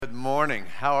Good morning.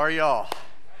 How are y'all?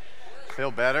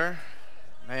 Feel better?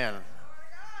 Man,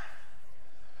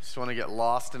 just want to get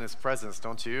lost in his presence,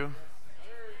 don't you?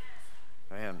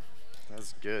 Man,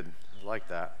 that's good. I like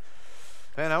that.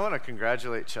 Man, I want to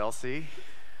congratulate Chelsea.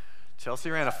 Chelsea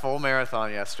ran a full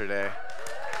marathon yesterday.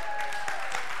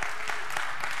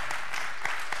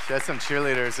 She had some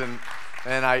cheerleaders, and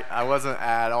I wasn't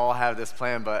at all have this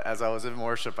plan, but as I was in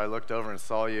worship, I looked over and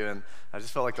saw you, and I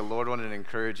just felt like the Lord wanted to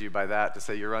encourage you by that, to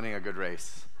say you're running a good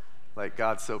race. Like,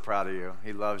 God's so proud of you.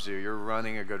 He loves you. You're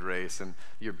running a good race, and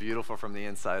you're beautiful from the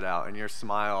inside out, and your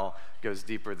smile goes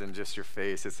deeper than just your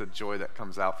face. It's a joy that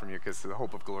comes out from you because the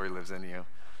hope of glory lives in you.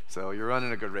 So you're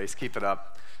running a good race. Keep it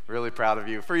up. Really proud of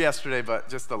you for yesterday, but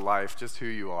just the life, just who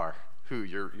you are, who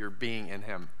you're being in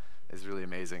Him is really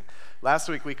amazing. Last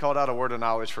week, we called out a word of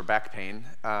knowledge for back pain.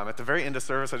 At the very end of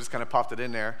service, I just kind of popped it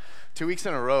in there. 2 weeks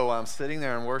in a row, while I'm sitting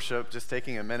there in worship, just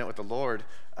taking a minute with the Lord,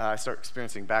 I start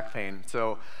experiencing back pain.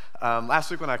 So last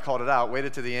week when I called it out,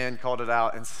 waited to the end, called it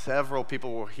out, and several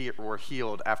people were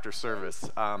healed after service.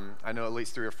 I know at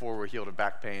least 3 or 4 were healed of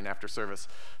back pain after service.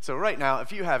 So right now,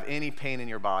 if you have any pain in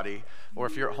your body, or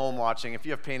if you're at home watching, if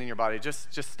you have pain in your body,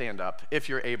 just stand up if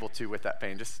you're able to with that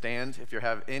pain. Just stand if you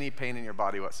have any pain in your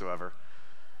body whatsoever.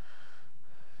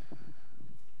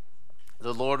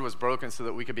 The Lord was broken so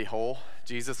that we could be whole.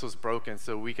 Jesus was broken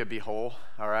so we could be whole,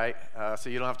 all right?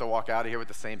 So you don't have to walk out of here with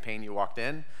the same pain you walked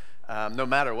in. No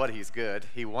matter what, He's good.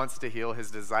 He wants to heal. His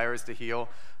desire is to heal.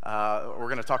 We're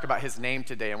going to talk about His name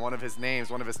today, and one of His names,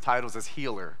 one of His titles is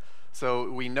Healer. So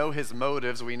we know His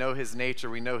motives, we know His nature,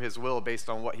 we know His will based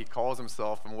on what He calls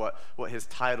Himself and what His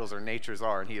titles or natures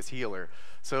are, and He is Healer.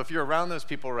 So if you're around those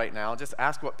people right now, just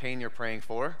ask what pain you're praying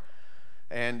for.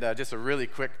 And just a really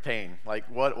quick pain. Like,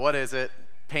 what is it?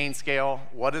 Pain scale.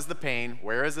 What is the pain?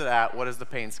 Where is it at? What is the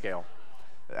pain scale?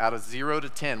 Out of 0 to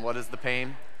 10, what is the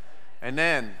pain? And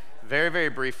then, very, very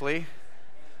briefly,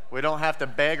 we don't have to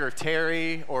beg or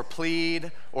tarry or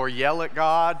plead or yell at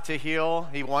God to heal.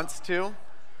 He wants to.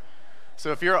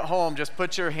 So if you're at home, just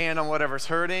put your hand on whatever's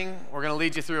hurting. We're going to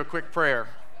lead you through a quick prayer.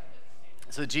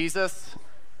 So Jesus,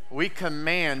 we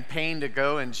command pain to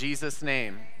go in Jesus'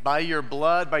 name. By your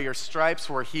blood, by your stripes,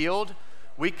 we're healed.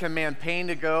 We command pain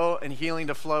to go and healing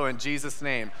to flow in Jesus'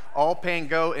 name. All pain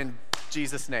go in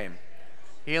Jesus' name.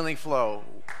 Healing flow.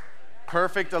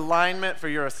 Perfect alignment for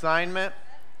your assignment.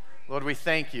 Lord, we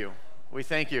thank you. We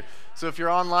thank you. So if you're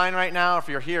online right now, if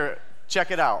you're here, check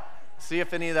it out. See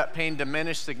if any of that pain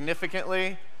diminished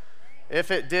significantly. If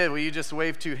it did, will you just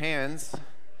wave 2 hands?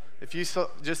 If you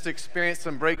just experienced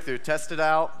some breakthrough, test it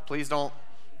out. Please don't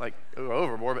go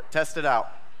overboard, but test it out.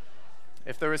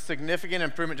 If there was significant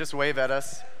improvement, just wave at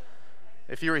us.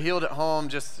 If you were healed at home,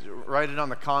 just write it on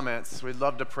the comments. We'd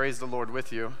love to praise the Lord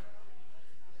with you.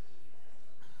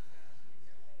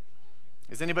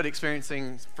 Is anybody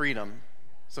experiencing freedom?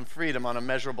 Some freedom on a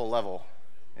measurable level?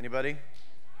 Anybody?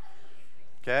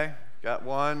 Okay, got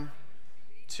 1,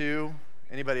 2.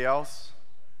 Anybody else?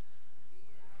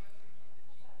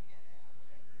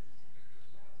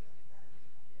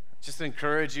 Just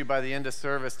encourage you by the end of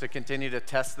service to continue to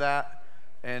test that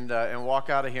and walk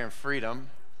out of here in freedom.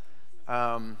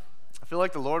 I feel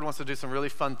like the Lord wants to do some really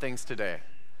fun things today.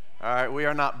 All right, we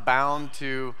are not bound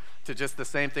to just the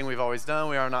same thing we've always done.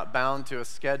 We are not bound to a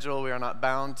schedule. We are not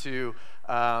bound to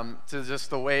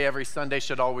just the way every Sunday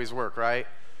should always work, right?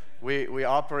 We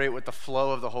operate with the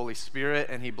flow of the Holy Spirit,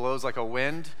 and He blows like a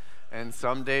wind. And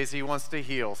some days He wants to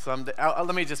heal.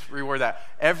 Let me just reword that.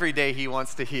 Every day He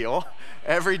wants to heal.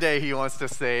 Every day He wants to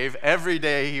save. Every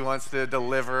day He wants to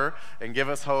deliver and give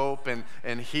us hope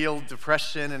and heal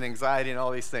depression and anxiety and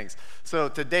all these things. So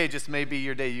today just may be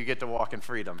your day you get to walk in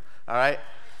freedom. All right?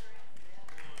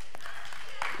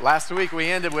 Last week we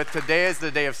ended with today is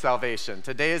the day of salvation.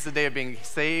 Today is the day of being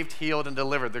saved, healed, and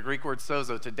delivered. The Greek word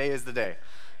sozo. Today is the day.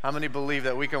 How many believe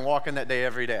that we can walk in that day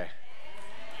every day?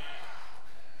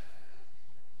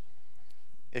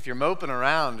 If you're moping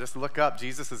around, just look up.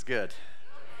 Jesus is good.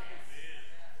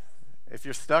 If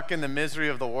you're stuck in the misery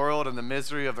of the world and the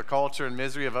misery of the culture and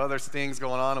misery of other things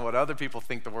going on and what other people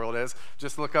think the world is,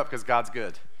 just look up because God's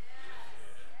good.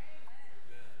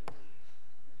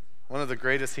 One of the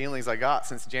greatest healings I got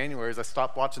since January is I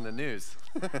stopped watching the news.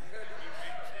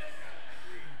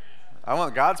 I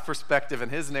want God's perspective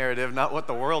and His narrative, not what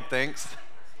the world thinks.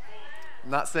 I'm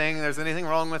not saying there's anything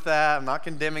wrong with that. I'm not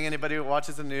condemning anybody who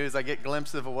watches the news. I get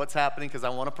glimpses of what's happening because I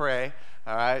want to pray,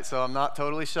 all right? So I'm not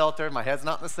totally sheltered. My head's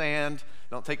not in the sand.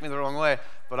 Don't take me the wrong way.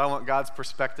 But I want God's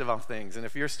perspective on things. And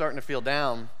if you're starting to feel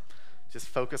down, just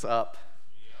focus up.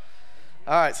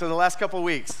 All right, so the last couple of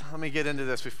weeks, let me get into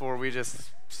this before we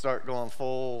just start going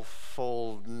full,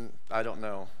 I don't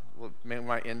know. we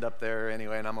might end up there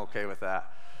anyway, and I'm okay with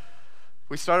that.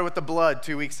 We started with the blood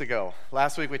 2 weeks ago.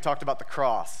 Last week we talked about the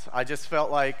cross. I just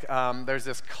felt like there's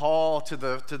this call to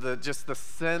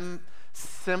the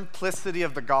simplicity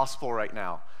of the gospel right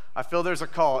now. I feel there's a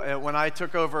call. When I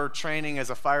took over training as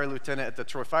a fire lieutenant at the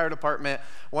Troy Fire Department,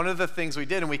 one of the things we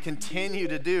did and we continue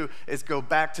to do is go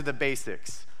back to the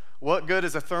basics. What good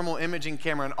is a thermal imaging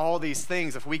camera and all these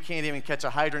things if we can't even catch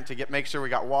a hydrant to make sure we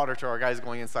got water to our guys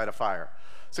going inside a fire?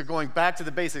 So going back to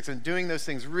the basics and doing those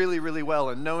things really, really well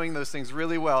and knowing those things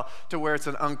really well to where it's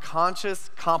an unconscious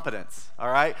competence,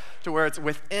 all right? To where it's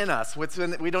within us.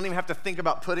 We don't even have to think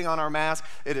about putting on our mask.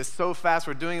 It is so fast.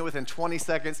 We're doing it within 20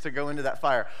 seconds to go into that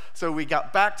fire. So we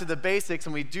got back to the basics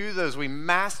and we do those. We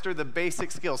master the basic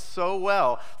skills so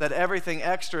well that everything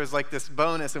extra is like this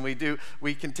bonus, and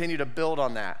we continue to build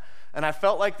on that. And I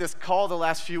felt like this call the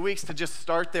last few weeks to just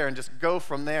start there and just go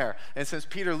from there. And since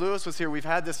Peter Lewis was here, we've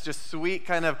had this just sweet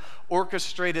kind of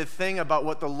orchestrated thing about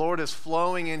what the Lord is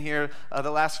flowing in here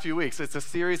the last few weeks. It's a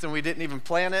series and we didn't even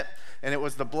plan it. And it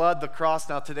was the blood, the cross.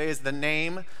 Now today is the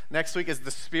name. Next week is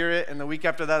the Spirit. And the week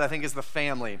after that, I think, is the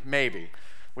family, maybe.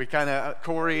 We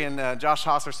Corey and Josh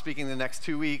Haas are speaking the next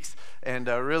 2 weeks, and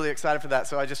really excited for that.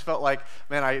 So I just felt like,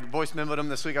 man, I voice memoed them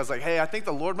this week. I was like, hey, I think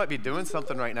the Lord might be doing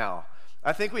something right now.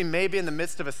 I think we may be in the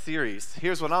midst of a series.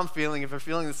 Here's what I'm feeling. If you're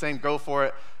feeling the same, go for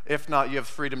it. If not, you have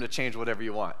freedom to change whatever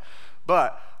you want.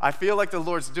 But I feel like the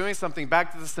Lord's doing something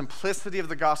back to the simplicity of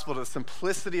the gospel, to the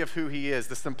simplicity of who he is,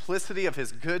 the simplicity of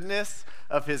his goodness,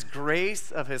 of his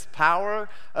grace, of his power,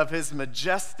 of his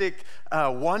majestic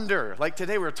wonder. Like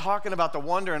today we're talking about the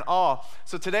wonder and awe.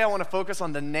 So today I want to focus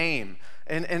on the name.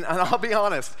 And I'll be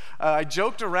honest, I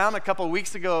joked around a couple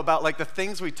weeks ago about like the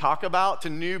things we talk about to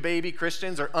new baby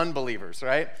Christians or unbelievers,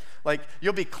 right? Like,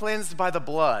 you'll be cleansed by the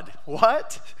blood.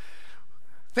 What?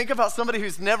 Think about somebody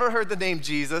who's never heard the name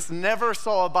Jesus, never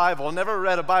saw a Bible, never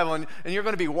read a Bible, and you're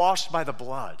going to be washed by the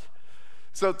blood.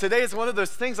 So today is one of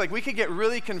those things, like we could get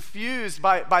really confused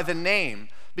by the name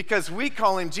because we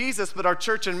call him Jesus, but our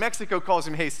church in Mexico calls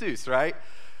him Jesus, right?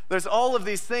 There's all of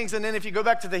these things, and then if you go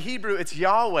back to the Hebrew, it's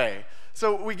Yahweh.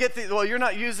 So we get well, you're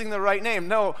not using the right name.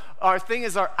 No, our thing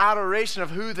is our adoration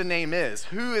of who the name is,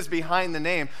 who is behind the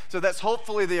name. So that's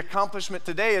hopefully the accomplishment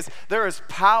today is there is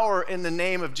power in the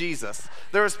name of Jesus.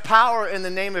 There is power in the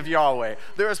name of Yahweh.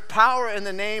 There is power in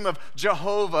the name of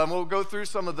Jehovah, and we'll go through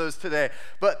some of those today.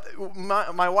 But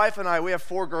my wife and I, we have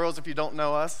 4 girls if you don't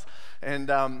know us,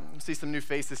 and see some new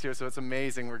faces here, so it's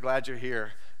amazing. We're glad you're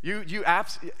here.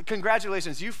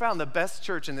 Congratulations, you found the best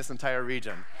church in this entire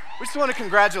region. We just want to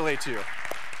congratulate you.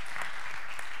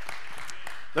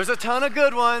 There's a ton of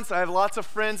good ones. I have lots of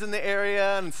friends in the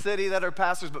area and city that are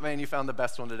pastors, but man, you found the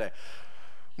best one today.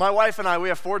 My wife and I, we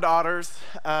have 4 daughters.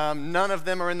 None of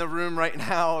them are in the room right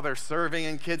now. They're serving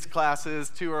in kids' classes.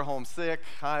 2 are homesick.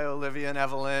 Hi, Olivia and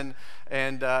Evelyn.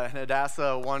 And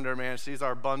Hadassah, wonder, man, she's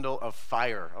our bundle of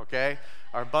fire, okay?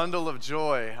 Our bundle of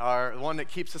joy, the one that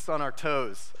keeps us on our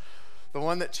toes, the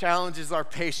one that challenges our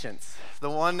patience, the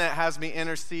one that has me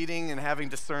interceding and having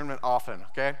discernment often,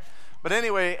 okay? But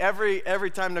anyway,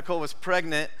 every time Nicole was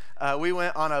pregnant, we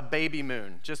went on a baby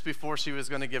moon just before she was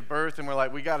going to give birth, and we're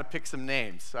like, we got to pick some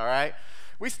names, all right?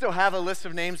 We still have a list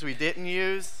of names we didn't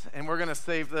use, and we're going to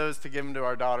save those to give them to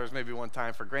our daughters maybe one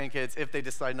time for grandkids if they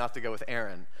decide not to go with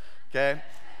Aaron, okay?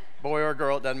 Boy or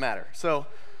girl, it doesn't matter. So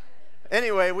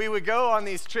anyway, we would go on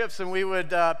these trips and we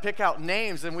would pick out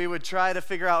names and we would try to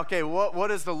figure out, okay,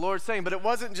 what is the Lord saying? But it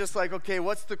wasn't just like, okay,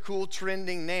 what's the cool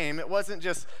trending name? It wasn't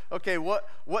just, okay, what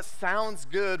sounds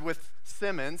good with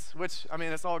Simmons, which, I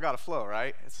mean, it's all got to flow,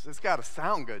 right? It's got to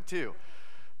sound good too.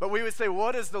 But we would say,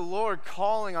 what is the Lord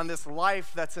calling on this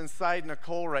life that's inside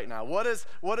Nicole right now? What is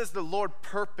the Lord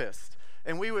purposed?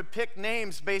 And we would pick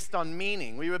names based on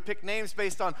meaning. We would pick names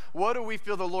based on what do we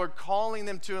feel the Lord calling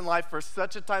them to in life for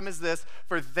such a time as this,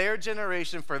 for their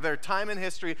generation, for their time in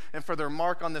history, and for their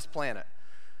mark on this planet.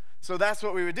 So that's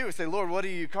what we would do. We'd say, Lord, what are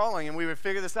you calling? And we would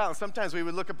figure this out. And sometimes we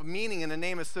would look up a meaning and a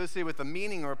name associated with a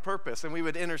meaning or a purpose. And we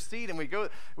would intercede and we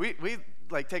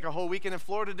like take a whole weekend in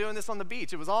Florida doing this on the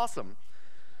beach. It was awesome.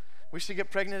 We should get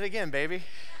pregnant again, baby.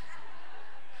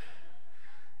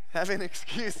 Have an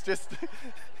excuse just...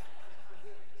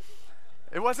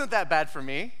 It wasn't that bad for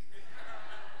me.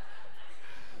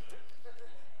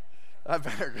 I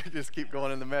better just keep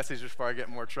going in the message before I get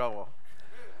in more trouble.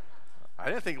 I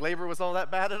didn't think labor was all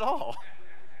that bad at all.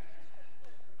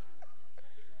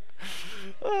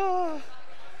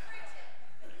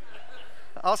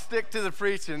 I'll stick to the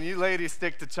preaching. You ladies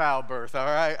stick to childbirth, all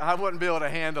right? I wouldn't be able to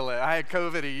handle it. I had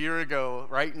COVID a year ago.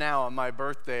 Right now on my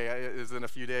birthday, it is in a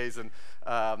few days, and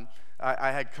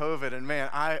I had COVID, and man,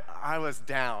 I was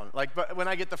down. Like, but when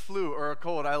I get the flu or a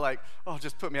cold,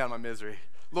 just put me out of my misery.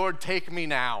 Lord, take me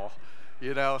now.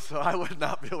 So I would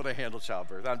not be able to handle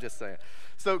childbirth. I'm just saying.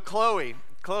 So Chloe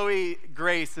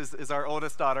Grace is our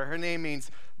oldest daughter. Her name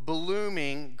means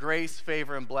blooming grace,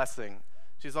 favor, and blessing.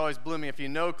 She's always blooming. If you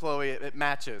know Chloe, it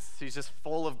matches. She's just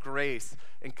full of grace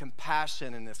and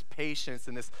compassion and this patience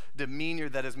and this demeanor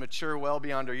that is mature well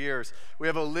beyond her years. We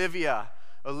have Olivia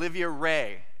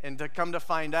Ray. And to come to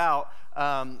find out,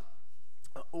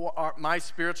 my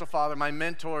spiritual father, my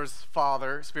mentor's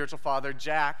father, spiritual father,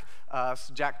 Jack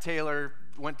Taylor,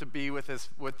 went to be with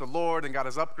the Lord and got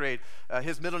his upgrade.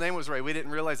 His middle name was Ray. We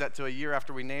didn't realize that till a year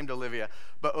after we named Olivia.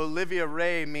 But Olivia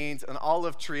Ray means an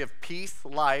olive tree of peace,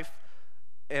 life,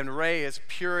 and Ray is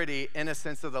purity,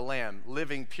 innocence of the Lamb,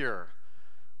 living pure,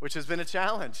 which has been a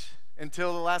challenge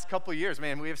until the last couple of years.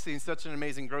 Man, we have seen such an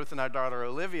amazing growth in our daughter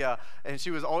Olivia, and she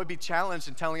was always be challenged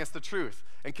in telling us the truth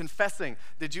and confessing.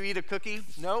 Did you eat a cookie?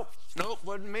 Nope,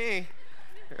 wasn't me.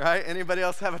 Right? Anybody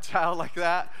else have a child like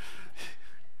that?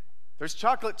 There's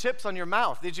chocolate chips on your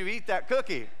mouth. Did you eat that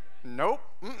cookie? Nope.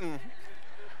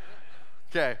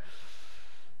 Okay.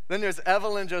 Then there's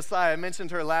Evelyn Josiah. I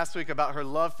mentioned her last week about her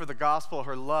love for the gospel,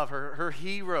 her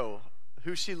hero,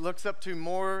 who she looks up to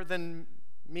more than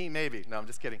me, maybe. No, I'm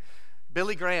just kidding.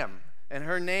 Billy Graham. And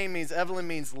her name Evelyn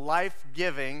means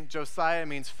life-giving. Josiah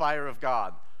means fire of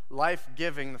God.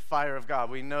 Life-giving, the fire of God.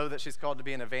 We know that she's called to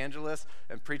be an evangelist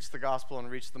and preach the gospel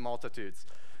and reach the multitudes.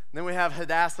 And then we have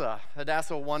Hadassah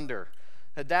Wonder.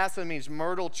 Hadassah means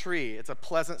myrtle tree. It's a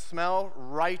pleasant smell.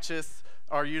 Righteous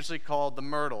are usually called the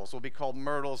myrtles. Will be called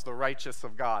myrtles, the righteous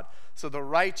of God. So the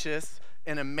righteous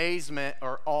in amazement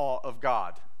or awe of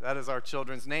God. That is our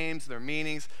children's names, their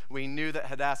meanings. We knew that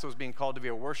Hadassah was being called to be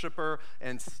a worshiper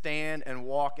and stand and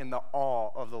walk in the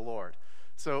awe of the Lord.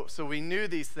 So we knew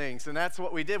these things, and that's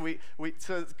what we did.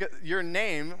 So your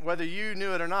name, whether you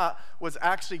knew it or not, was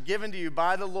actually given to you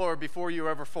by the Lord before you were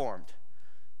ever formed.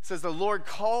 It says the Lord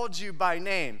called you by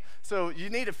name. So you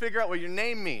need to figure out what your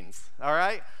name means, all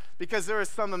right? Because there is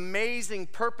some amazing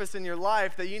purpose in your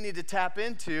life that you need to tap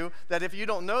into, that if you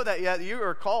don't know that yet, you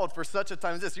are called for such a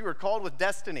time as this. You were called with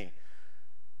destiny.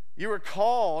 You were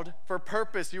called for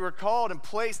purpose. You were called and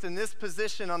placed in this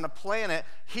position on the planet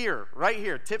here, right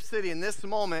here, Tipp City, in this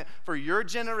moment for your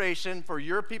generation, for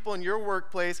your people in your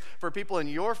workplace, for people in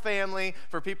your family,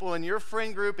 for people in your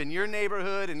friend group, in your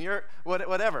neighborhood, in your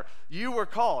whatever. You were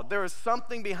called. There is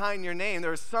something behind your name.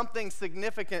 There is something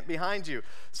significant behind you.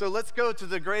 So let's go to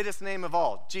the greatest name of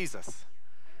all, Jesus.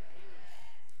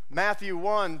 Matthew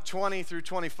 1:20 through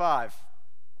 25.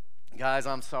 Guys,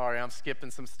 I'm sorry. I'm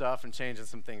skipping some stuff and changing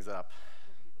some things up.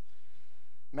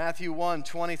 Matthew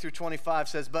 1:20 through 25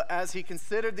 says, "But as he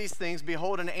considered these things,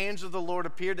 behold, an angel of the Lord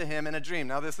appeared to him in a dream."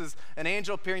 Now, this is an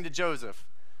angel appearing to Joseph,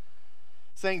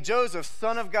 saying, "Joseph,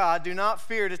 son of God, do not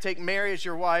fear to take Mary as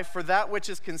your wife, for that which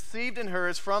is conceived in her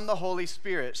is from the Holy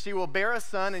Spirit. She will bear a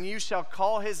son, and you shall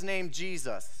call his name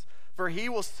Jesus, for he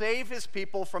will save his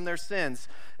people from their sins."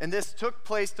 And this took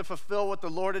place to fulfill what the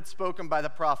Lord had spoken by the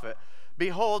prophet.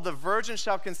 "Behold, the virgin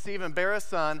shall conceive and bear a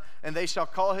son, and they shall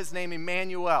call his name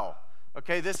Emmanuel."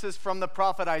 Okay, this is from the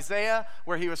prophet Isaiah,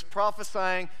 where he was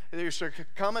prophesying there should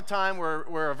come a time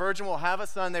where a virgin will have a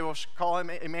son. They will call him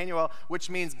Emmanuel, which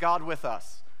means God with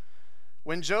us.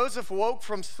 When Joseph woke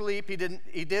from sleep,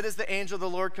 he did as the angel of the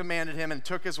Lord commanded him and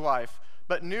took his wife,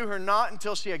 but knew her not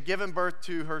until she had given birth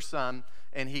to her son,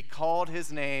 and he called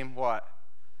his name what?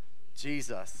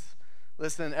 Jesus.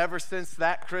 Listen, ever since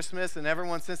that Christmas and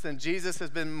everyone since then, Jesus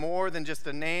has been more than just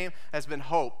a name, has been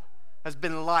hope, has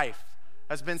been life,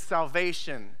 has been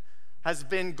salvation, has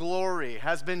been glory,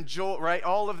 has been joy, right?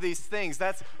 All of these things.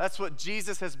 That's what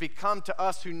Jesus has become to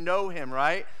us who know him,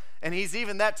 right? And he's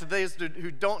even that to those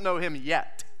who don't know him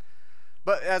yet.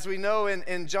 But as we know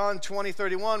in John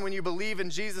 20:31, when you believe in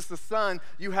Jesus the Son,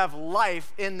 you have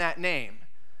life in that name.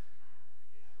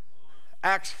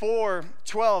 Acts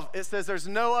 4:12, it says there's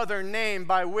no other name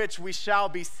by which we shall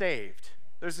be saved.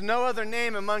 There's no other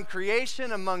name among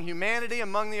creation, among humanity,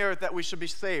 among the earth that we should be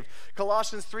saved.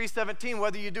 Colossians 3:17,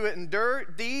 whether you do it in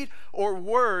deed or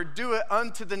word, do it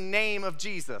unto the name of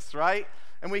Jesus, right?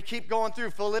 And we keep going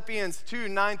through. Philippians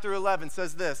 2:9 through 11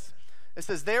 says this. It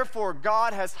says, "Therefore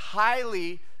God has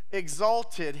highly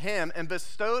exalted him and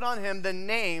bestowed on him the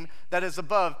name that is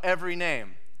above every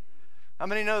name." How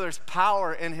many know there's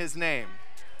power in his name?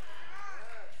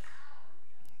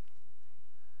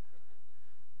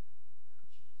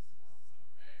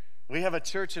 We have a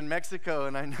church in Mexico,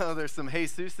 and I know there's some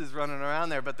Jesuses running around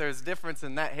there, but there's difference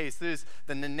in that Jesus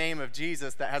than the name of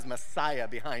Jesus that has Messiah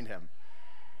behind him,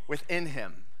 within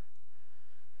him.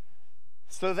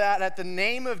 So that at the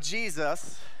name of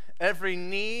Jesus, every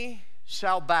knee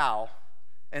shall bow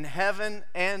in heaven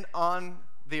and on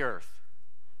the earth.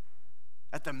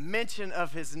 At the mention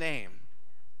of his name.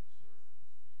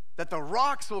 That the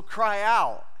rocks will cry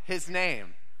out his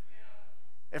name.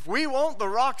 If we won't, the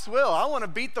rocks will. I want to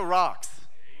beat the rocks.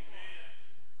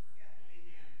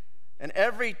 And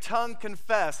every tongue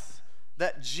confess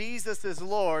that Jesus is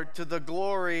Lord to the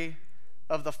glory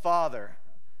of the Father.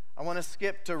 I want to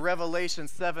skip to Revelation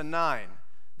 7:9.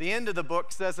 The end of the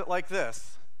book says it like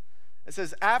this. It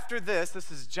says, after this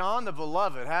is John the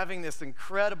Beloved having this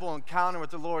incredible encounter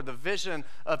with the Lord, the vision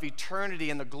of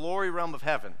eternity in the glory realm of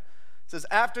heaven. It says,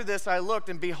 after this I looked,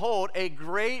 and behold, a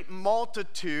great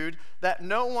multitude that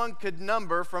no one could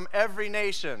number from every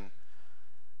nation.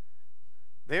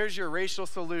 There's your racial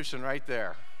solution right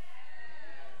there.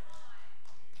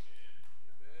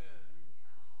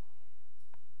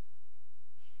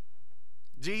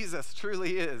 Jesus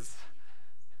truly is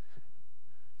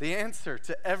the answer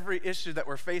to every issue that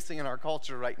we're facing in our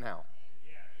culture right now.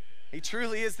 He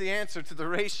truly is the answer to the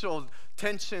racial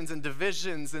tensions and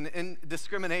divisions and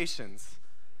discriminations.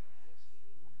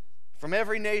 From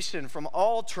every nation, from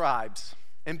all tribes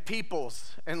and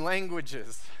peoples and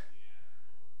languages.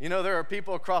 You know, there are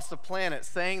people across the planet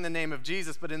saying the name of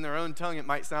Jesus, but in their own tongue it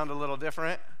might sound a little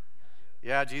different.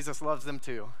 Yeah, Jesus loves them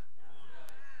too.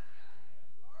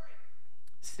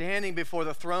 Standing before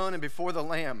the throne and before the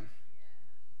Lamb.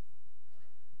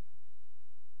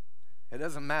 It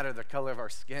doesn't matter the color of our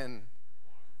skin,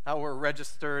 how we're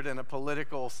registered in a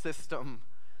political system,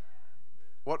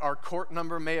 what our court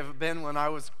number may have been when I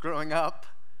was growing up.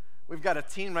 We've got a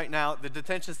teen right now at the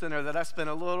detention center that I spent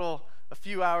a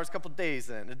few hours, a couple days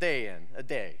in, a day.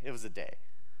 It was a day.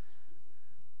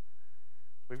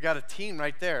 We've got a team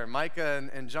right there, Micah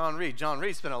and John Reed. John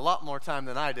Reed spent a lot more time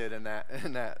than I did in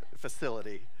that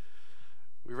facility.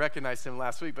 We recognized him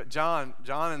last week, but John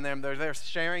and them, they're there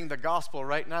sharing the gospel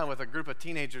right now with a group of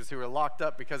teenagers who are locked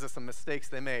up because of some mistakes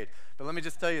they made. But let me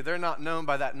just tell you, they're not known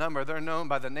by that number. They're known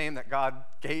by the name that God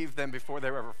gave them before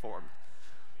they were ever formed.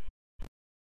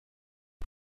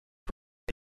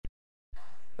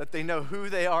 That they know who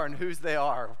they are and whose they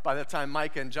are by the time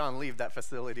Micah and John leave that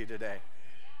facility today.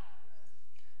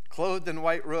 Clothed in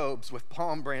white robes with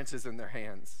palm branches in their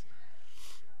hands.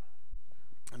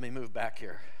 Let me move back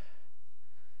here.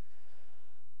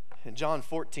 In John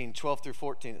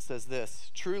 14:12-14, it says this,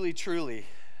 truly, truly,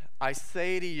 I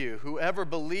say to you, whoever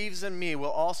believes in me will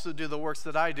also do the works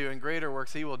that I do, and greater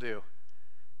works he will do.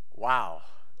 Wow.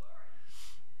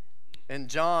 In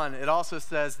John, it also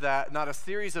says that not a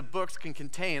series of books can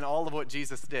contain all of what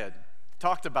Jesus did.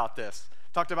 Talked about this.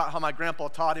 Talked about how my grandpa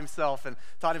taught himself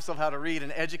how to read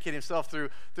and educate himself through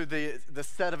the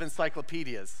set of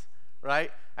encyclopedias.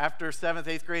 Right? After 7th,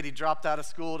 8th grade, he dropped out of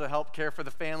school to help care for the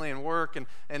family and work,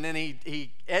 and then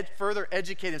he further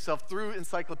educated himself through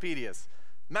encyclopedias.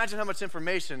 Imagine how much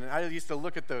information. And I used to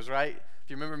look at those, right? If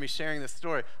you remember me sharing this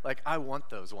story, like, I want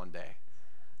those one day.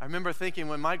 I remember thinking,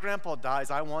 when my grandpa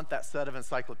dies, I want that set of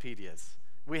encyclopedias.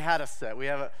 We had a set. We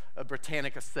have a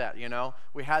Britannica set, you know?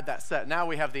 We had that set. Now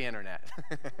we have the internet.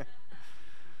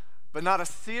 But not a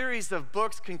series of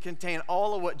books can contain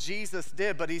all of what Jesus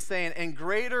did. But he's saying, and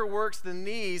greater works than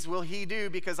these will he do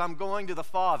because I'm going to the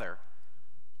Father.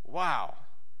 Wow.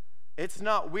 It's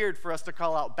not weird for us to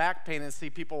call out back pain and see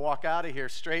people walk out of here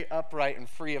straight, upright, and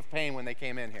free of pain when they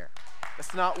came in here.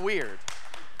 It's not weird.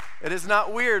 It is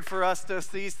not weird for us to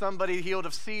see somebody healed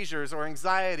of seizures or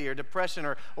anxiety or depression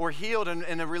or healed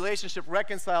in a relationship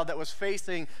reconciled that was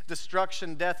facing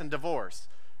destruction, death, and divorce.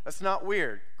 That's not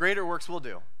weird. Greater works will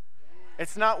do.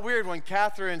 It's not weird when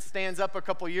Catherine stands up a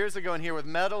couple years ago in here with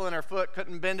metal in her foot,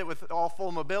 couldn't bend it with all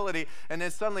full mobility, and then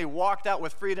suddenly walked out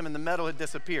with freedom and the metal had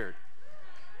disappeared.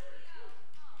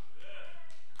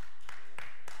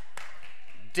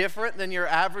 Different than your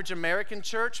average American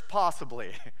church?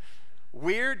 Possibly.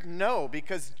 Weird? No,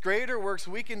 because greater works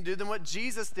we can do than what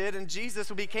Jesus did, and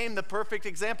Jesus became the perfect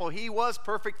example. He was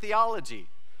perfect theology.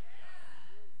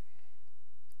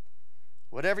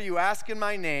 Whatever you ask in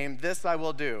my name, this I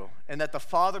will do, and that the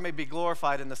Father may be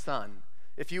glorified in the Son.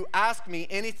 If you ask me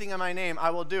anything in my name,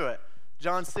 I will do it.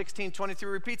 John 16:23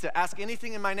 repeats it. Ask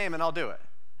anything in my name, and I'll do it.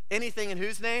 Anything in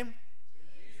whose name?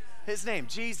 Jesus. His name,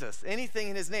 Jesus. Anything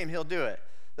in his name, he'll do it.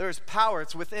 There's power.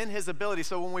 It's within his ability.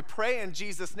 So when we pray in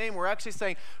Jesus' name, we're actually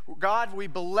saying, God, we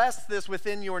bless this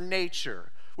within your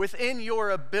nature, within your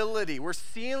ability. We're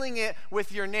sealing it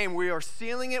with your name. We are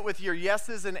sealing it with your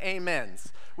yeses and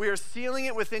amens. We are sealing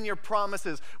it within your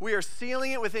promises. We are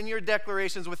sealing it within your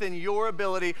declarations, within your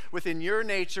ability, within your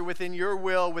nature, within your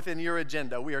will, within your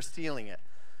agenda. We are sealing it.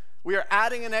 We are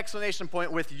adding an exclamation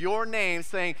point with your name,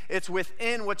 saying it's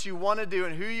within what you want to do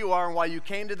and who you are and why you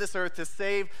came to this earth to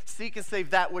seek and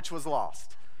save that which was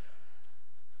lost.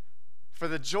 For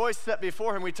the joy set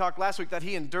before him, we talked last week that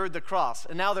he endured the cross.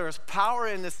 And now there is power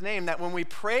in this name that when we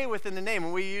pray within the name,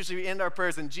 and we usually end our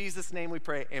prayers in Jesus' name we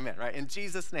pray, amen, right? In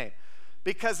Jesus' name.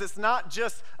 Because it's not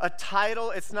just a title,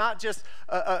 it's not just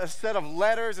a set of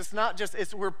letters,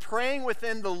 we're praying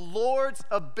within the Lord's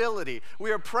ability. We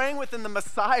are praying within the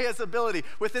Messiah's ability,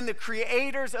 within the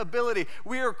Creator's ability.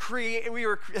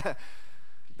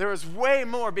 There is way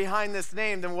more behind this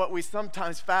name than what we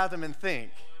sometimes fathom and think.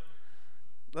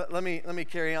 Let me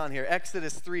carry on here.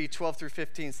 Exodus 3, 12 through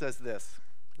 15 says this.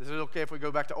 Is it okay if we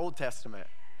go back to Old Testament?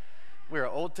 We are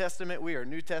Old Testament, we are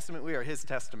New Testament, we are His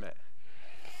Testament.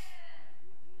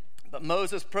 But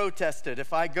Moses protested,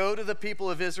 if I go to the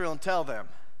people of Israel and tell them,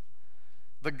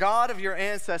 the God of your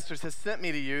ancestors has sent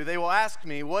me to you, they will ask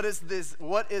me, what is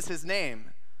his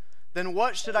name? Then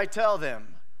what should I tell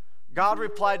them? God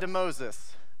replied to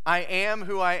Moses, I am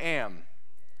who I am.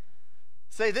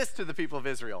 Say this to the people of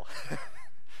Israel.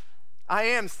 I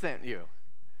am sent you.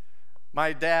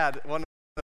 My dad, one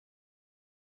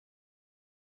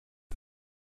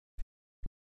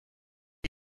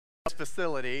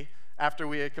facility after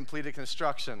we had completed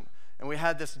construction, and we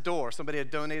had this door. Somebody had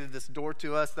donated this door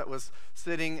to us that was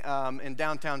sitting in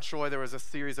downtown Troy. There was a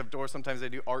series of doors. Sometimes they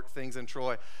do art things in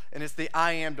Troy, and it's the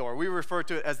I am door. We refer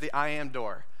to it as the I am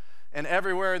door. And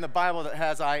everywhere in the Bible that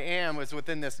has I am was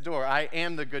within this door. I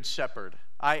am the good shepherd.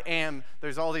 I am,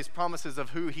 there's all these promises of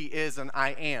who he is and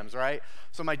I ams, right?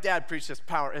 So my dad preached this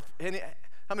power.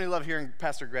 How many love hearing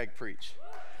Pastor Greg preach?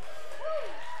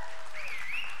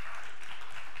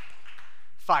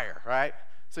 Fire, right?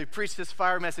 So he preached this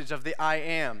fire message of the I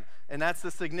am. And that's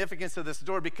the significance of this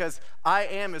door, because I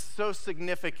am is so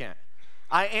significant.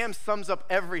 I am sums up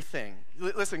everything.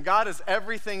 Listen, God is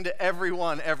everything to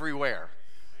everyone, everywhere.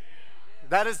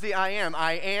 That is the I am.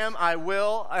 I am, I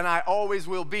will, and I always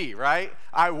will be, right?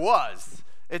 I was.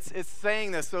 It's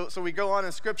saying this. So we go on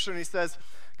in Scripture, and he says,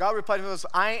 God replied to Moses,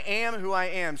 I am who I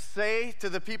am. Say to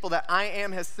the people that I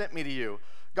am has sent me to you.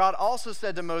 God also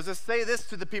said to Moses, say this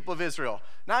to the people of Israel.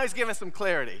 Now he's giving some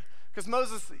clarity. Because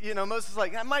Moses is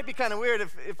like, that might be kind of weird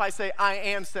if I say I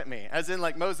am sent me, as in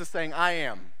like Moses saying I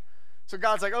am. So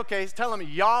God's like, okay, tell him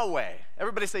Yahweh.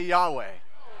 Everybody say Yahweh.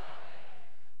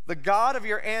 The God of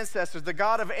your ancestors, the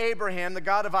God of Abraham, the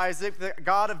God of Isaac, the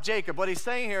God of Jacob. What he's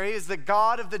saying here, he is the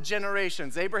God of the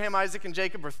generations. Abraham, Isaac, and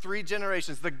Jacob are 3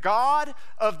 generations. The God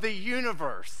of the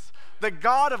universe, the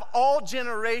God of all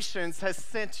generations has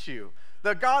sent you.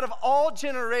 The God of all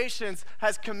generations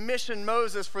has commissioned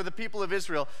Moses for the people of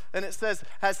Israel. And it says,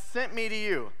 has sent me to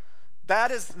you.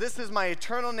 This is my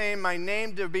eternal name, my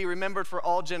name to be remembered for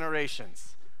all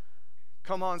generations.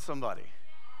 Come on, somebody.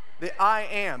 The I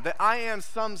am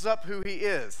sums up who he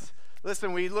is.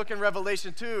 Listen, we look in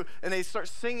Revelation 2, and they start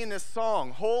singing this song,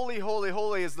 Holy, holy,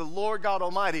 holy is the Lord God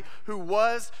Almighty, who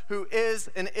was, who is,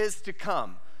 and is to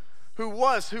come. Who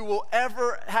was, who will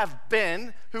ever have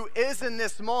been, who is in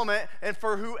this moment, and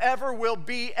for whoever will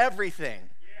be everything.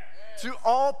 Yes. To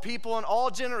all people and all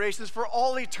generations for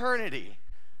all eternity.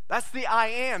 That's the I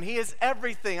am. He is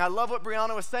everything. I love what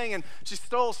Brianna was saying, and she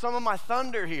stole some of my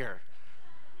thunder here.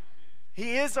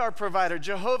 He is our provider.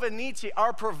 Jehovah Nissi,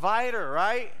 our provider,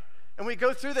 right? And we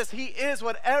go through this. He is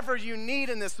whatever you need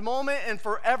in this moment and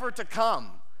forever to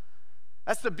come.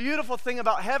 That's the beautiful thing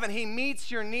about heaven. He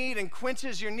meets your need and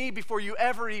quenches your need before you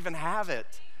ever even have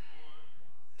it.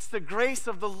 It's the grace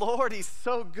of the Lord. He's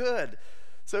so good.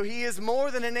 So he is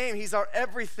more than a name. He's our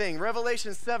everything.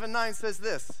 Revelation 7:9 says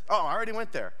this. Oh, I already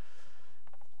went there.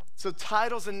 So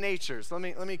titles and natures. Let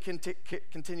me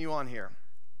continue on here.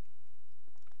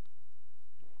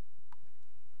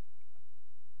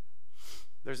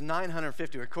 There's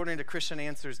 950, according to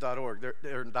ChristianAnswers.org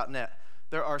or .net.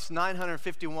 There are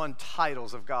 951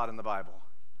 titles of God in the Bible.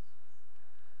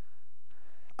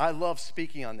 I love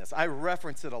speaking on this. I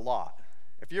reference it a lot.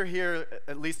 If you're here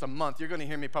at least a month, you're going to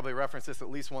hear me probably reference this at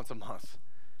least once a month.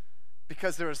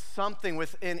 Because there is something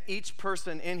within each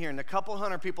person in here, and the couple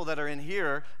hundred people that are in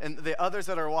here, and the others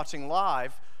that are watching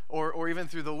live, or even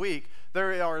through the week,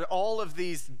 there are all of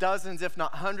these dozens, if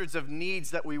not hundreds, of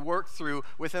needs that we work through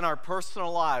within our personal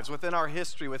lives, within our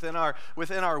history, within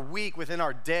our week, within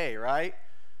our day, right?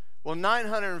 Well,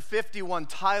 951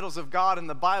 titles of God in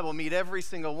the Bible meet every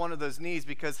single one of those needs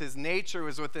because his nature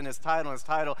is within his title, and his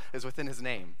title is within his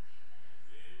name.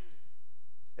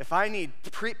 If I need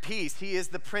peace, he is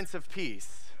the Prince of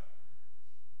Peace.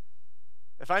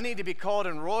 If I need to be called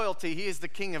in royalty, he is the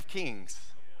King of Kings.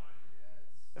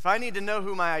 If I need to know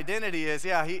who my identity is,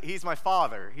 he's my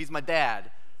father. He's my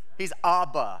dad. He's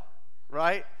Abba,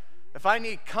 right? If I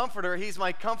need comforter, he's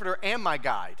my comforter and my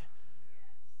guide.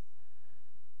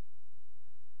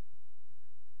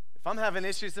 If I'm having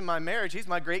issues in my marriage, he's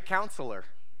my great counselor.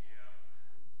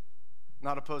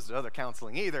 Not opposed to other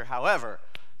counseling either. However,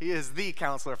 he is the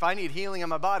counselor. If I need healing in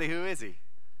my body, who is he?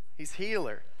 He's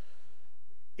healer.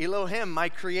 Elohim, my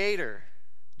creator.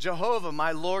 Jehovah,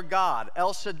 my Lord God.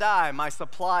 El Shaddai, my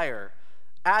supplier.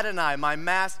 Adonai, my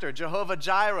master. Jehovah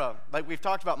Jireh, like we've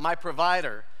talked about, my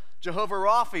provider. Jehovah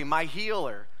Rapha, my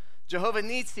healer. Jehovah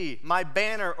Nissi, my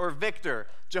banner or victor.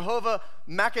 Jehovah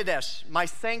Makadesh, my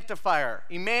sanctifier.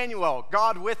 Emmanuel,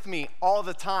 God with me all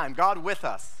the time. God with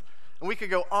us. And we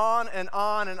could go on and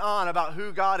on and on about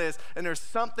who God is. And there's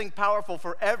something powerful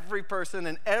for every person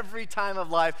in every time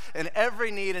of life, in every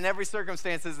need, in every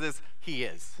circumstance is this: he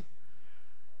is.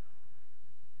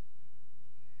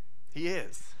 He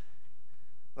is.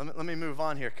 Let me move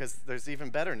on here because there's even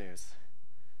better news.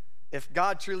 If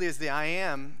God truly is the I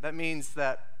am, that means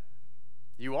that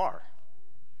you are.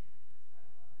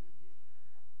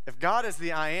 If God is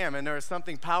the I am and there is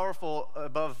something powerful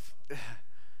above,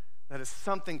 that is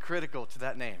something critical to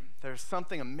that name. There's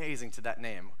something amazing to that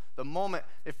name. The moment,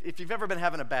 if you've ever been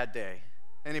having a bad day,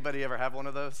 anybody ever have one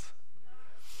of those?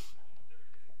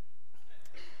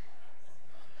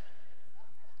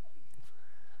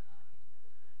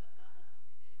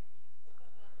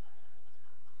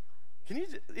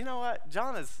 You know what?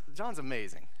 John's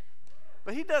amazing.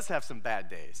 But he does have some bad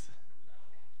days.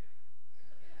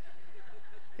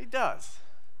 He does.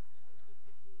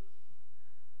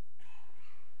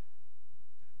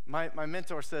 My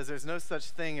mentor says there's no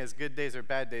such thing as good days or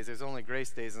bad days. There's only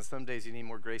grace days, and some days you need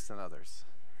more grace than others.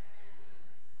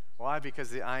 Why? Because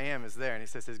the I am is there, and he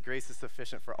says his grace is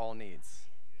sufficient for all needs.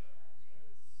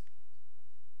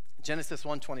 Genesis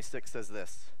 1:26 says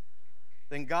this.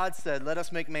 Then God said, let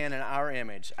us make man in our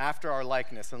image, after our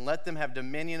likeness, and let them have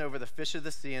dominion over the fish of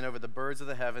the sea and over the birds of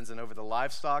the heavens and over the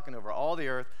livestock and over all the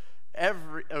earth,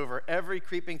 over every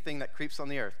creeping thing that creeps on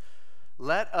the earth.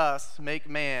 Let us make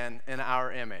man in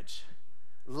our image.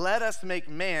 Let us make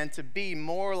man to be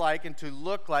more like and to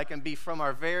look like and be from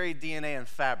our very DNA and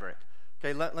fabric.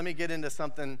 Okay, let me get into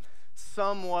something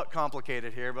somewhat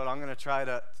complicated here, but I'm going to try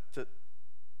to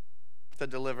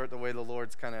deliver it the way the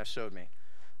Lord's kind of showed me.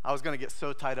 I was going to get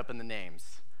so tied up in the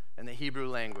names and the Hebrew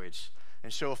language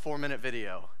and show a 4-minute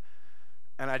video.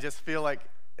 And I just feel like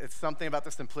it's something about the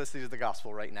simplicity of the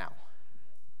gospel right now.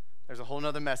 There's a whole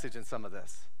nother message in some of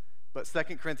this. But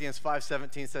 2 Corinthians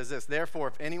 5:17 says this, therefore,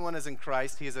 if anyone is in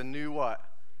Christ, he is a new what?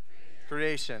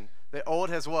 Creation. The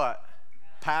old has what?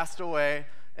 Passed away,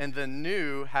 and the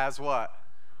new has what?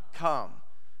 Come.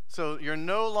 So you're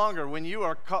no longer, when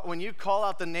you call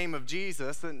out the name of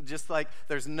Jesus, and just like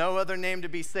there's no other name to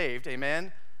be saved,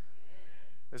 amen?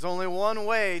 There's only one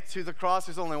way to the cross.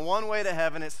 There's only one way to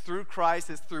heaven. It's through Christ.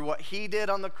 It's through what he did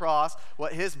on the cross,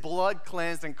 what his blood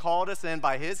cleansed and called us in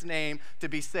by his name to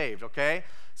be saved, okay?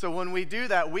 So when we do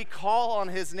that, we call on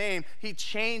his name. He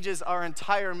changes our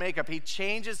entire makeup. He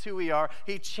changes who we are.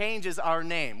 He changes our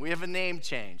name. We have a name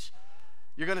change.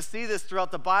 You're going to see this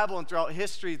throughout the Bible and throughout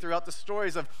history, throughout the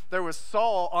stories of there was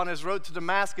Saul on his road to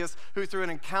Damascus who through an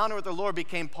encounter with the Lord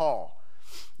became Paul.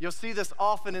 You'll see this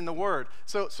often in the Word.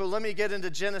 So let me get into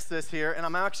Genesis here, and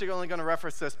I'm actually only going to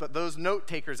reference this, but those note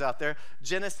takers out there,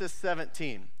 Genesis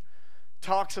 17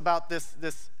 talks about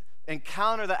this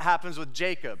encounter that happens with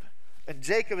Jacob. And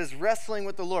Jacob is wrestling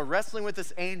with the Lord, wrestling with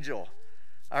this angel,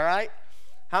 all right?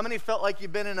 How many felt like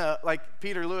you've been in like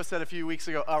Peter Lewis said a few weeks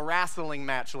ago, a wrestling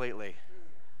match lately?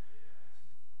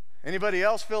 Anybody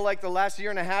else feel like the last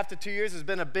 1.5 to 2 years has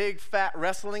been a big, fat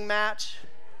wrestling match?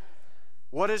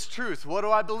 What is truth? What do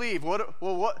I believe?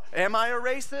 What am I a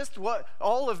racist? What?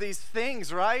 All of these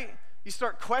things, right? You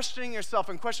start questioning yourself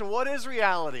and question, what is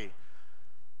reality?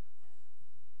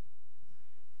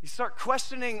 You start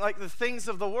questioning like the things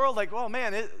of the world, like, well,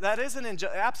 man, that isn't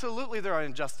absolutely there are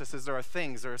injustices, there are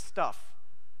things, there is stuff.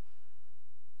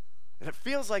 And it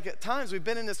feels like at times we've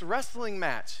been in this wrestling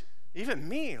match. Even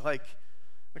me, like,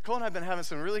 Nicole and I have been having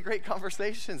some really great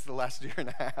conversations the last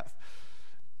 1.5 years.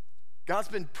 God's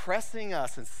been pressing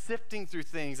us and sifting through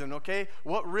things and, okay,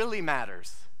 what really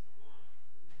matters?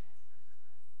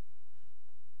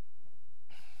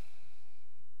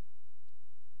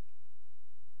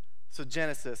 So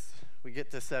Genesis, we get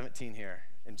to 17 here,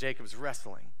 and Jacob's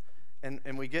wrestling.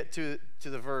 And we get to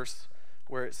the verse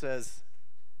where it says,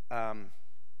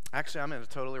 actually, I'm in a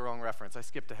totally wrong reference. I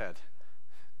skipped ahead.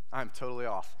 I'm totally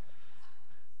off.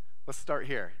 Let's start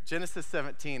here. Genesis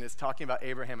 17 is talking about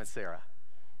Abraham and Sarah,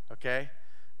 okay?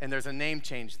 And there's a name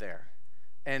change there.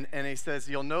 And he says,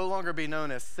 you'll no longer be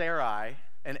known as Sarai,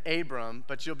 and Abram,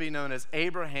 but you'll be known as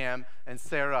Abraham and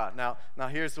Sarah. Now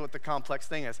here's what the complex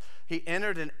thing is. He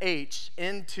entered an H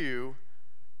into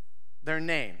their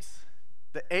names.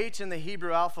 The H in the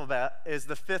Hebrew alphabet is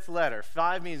the 5th letter.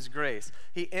 5 means grace.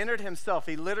 He entered himself.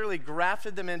 He literally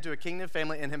grafted them into a kingdom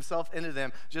family and himself into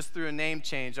them just through a name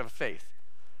change of faith.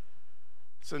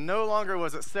 So no longer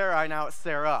was it Sarai, now it's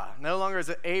Sarah. No longer is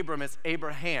it Abram, it's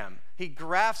Abraham. He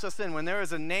grafts us in. When there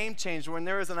is a name change, when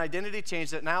there is an identity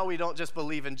change, that now we don't just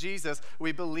believe in Jesus,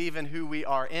 we believe in who we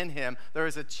are in him. There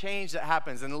is a change that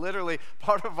happens, and literally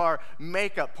part of our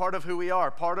makeup, part of who we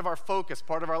are, part of our focus,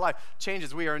 part of our life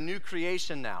changes. We are a new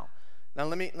creation now. Now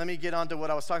let me get on to what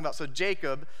I was talking about. So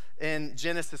Jacob in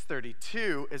Genesis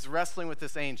 32 is wrestling with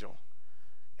this angel.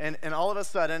 And all of a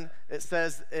sudden it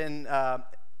says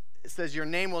your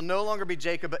name will no longer be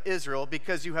Jacob but Israel,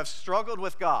 because you have struggled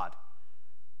with God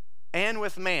and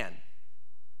with man,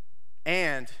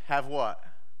 and have what?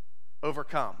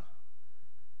 Overcome.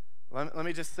 Let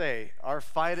me just say, our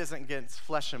fight isn't against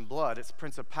flesh and blood, it's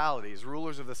principalities,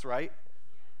 rulers of this, right?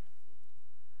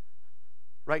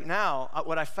 Right now,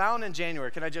 what I found in January,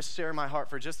 can I just share my heart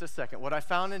for just a second? What I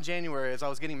found in January is I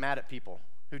was getting mad at people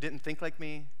who didn't think like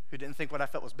me, who didn't think what I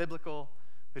felt was biblical,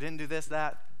 who didn't do this,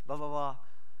 that, blah, blah, blah.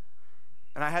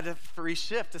 And I had to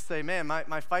reshift to say, man,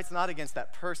 my fight's not against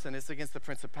that person. It's against the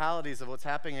principalities of what's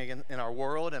happening in our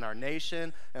world, in our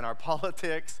nation, in our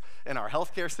politics, in our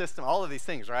healthcare system, all of these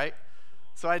things, right?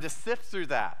 So I had to sift through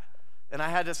that. And I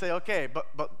had to say, okay,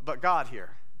 but God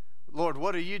here. Lord,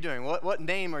 what are you doing? What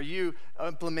name are you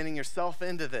implementing yourself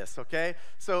into this, okay?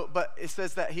 So, but it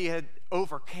says that he had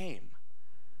overcame.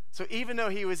 So even though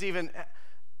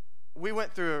we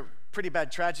went through a pretty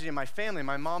bad tragedy in my family.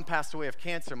 My mom passed away of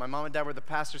cancer. My mom and dad were the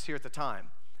pastors here at the time.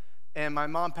 And my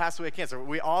mom passed away of cancer.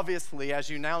 We obviously, as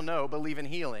you now know, believe in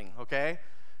healing, okay?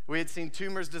 We had seen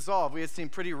tumors dissolve. We had seen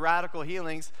pretty radical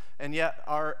healings, and yet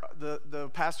the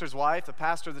pastor's wife, the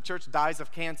pastor of the church, dies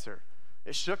of cancer.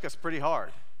 It shook us pretty hard.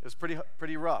 It was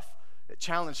pretty rough. It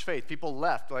challenged faith. People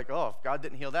left like, oh, if God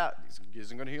didn't heal that, he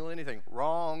isn't going to heal anything.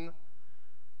 Wrong.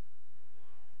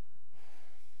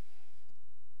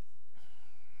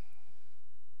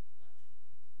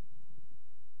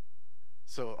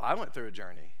 So I went through a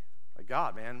journey. Like,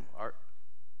 God, man, are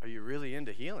you really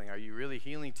into healing? Are you really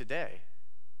healing today?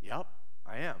 Yep,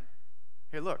 I am.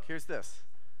 Here, look, here's this.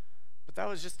 But that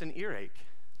was just an earache.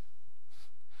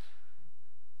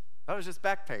 That was just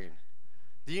back pain.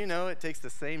 Do you know it takes the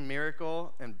same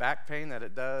miracle in back pain that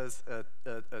it does a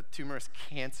tumorous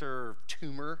cancer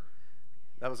tumor?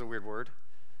 That was a weird word.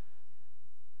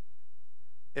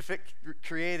 If it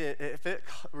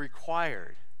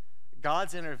required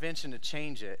God's intervention to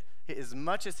change it, as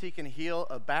much as he can heal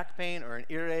a back pain or an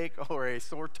earache or a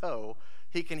sore toe,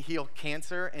 he can heal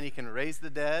cancer, and he can raise the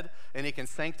dead, and he can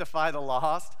sanctify the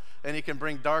lost, and he can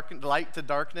bring light to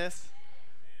darkness.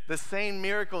 The same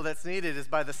miracle that's needed is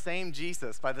by the same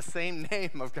Jesus, by the same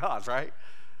name of God, right?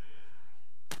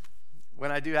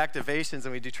 When I do activations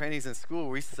and we do trainings in school,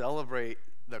 we celebrate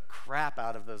the crap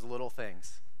out of those little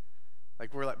things.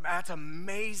 Like, we're like, that's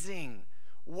amazing.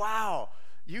 Wow.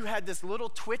 You had this little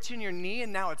twitch in your knee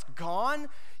and now it's gone?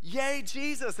 Yay,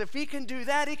 Jesus. If he can do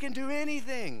that, he can do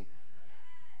anything.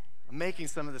 I'm making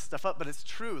some of this stuff up, but it's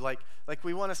true. Like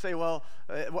we want to say, well,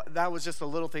 that was just a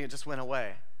little thing. It just went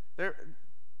away.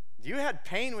 You had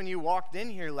pain when you walked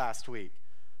in here last week.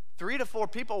 3 to 4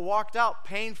 people walked out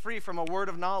pain-free from a word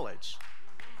of knowledge.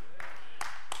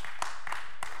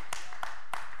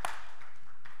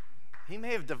 He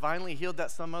may have divinely healed that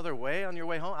some other way on your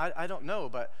way home. I don't know,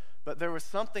 but there was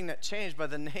something that changed by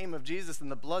the name of Jesus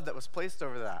and the blood that was placed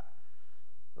over that.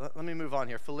 Let me move on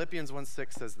here. Philippians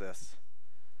 1:6 says this.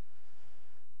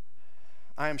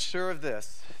 I am sure of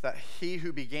this, that he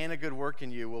who began a good work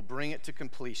in you will bring it to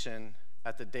completion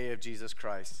at the day of Jesus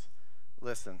Christ.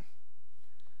 Listen,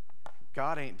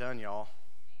 God ain't done, y'all.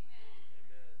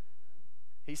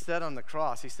 He said on the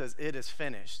cross, he says, it is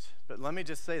finished. But let me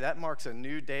just say, that marks a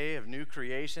new day of new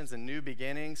creations and new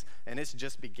beginnings, and it's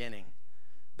just beginning.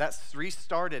 That's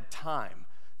restarted time.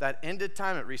 That ended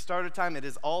time, it restarted time, it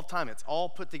is all time. It's all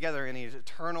put together in an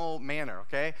eternal manner,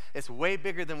 okay? It's way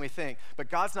bigger than we think.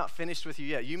 But God's not finished with you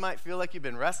yet. You might feel like you've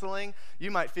been wrestling. You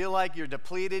might feel like you're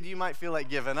depleted. You might feel like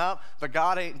giving up. But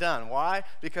God ain't done. Why?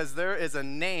 Because there is a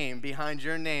name behind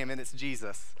your name, and it's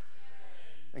Jesus.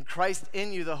 And Christ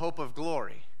in you, the hope of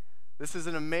glory. This is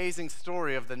an amazing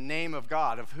story of the name of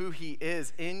God, of who he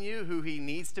is in you, who he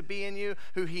needs to be in you,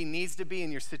 who he needs to be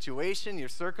in your situation, your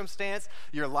circumstance,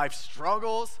 your life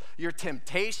struggles, your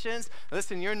temptations.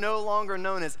 Listen, you're no longer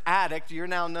known as addict. You're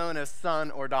now known as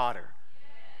son or daughter.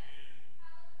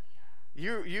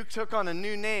 You took on a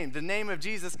new name. The name of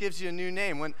Jesus gives you a new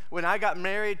name. When I got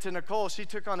married to Nicole, she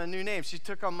took on a new name. She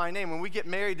took on my name. When we get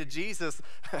married to Jesus,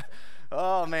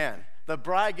 oh man, the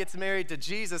bride gets married to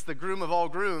Jesus, the groom of all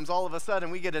grooms. All of a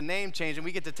sudden, we get a name change, and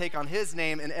we get to take on his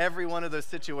name in every one of those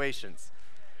situations.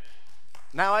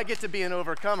 Now I get to be an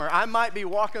overcomer. I might be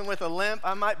walking with a limp.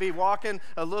 I might be walking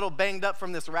a little banged up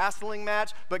from this wrestling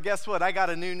match, but guess what? I got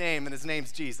a new name, and his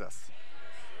name's Jesus.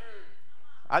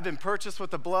 I've been purchased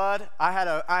with the blood. I had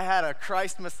a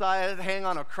Christ Messiah hang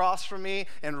on a cross for me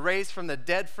and raised from the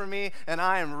dead for me, and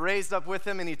I am raised up with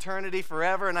him in eternity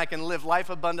forever, and I can live life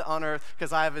abundant on earth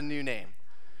because I have a new name.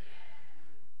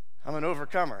 I'm an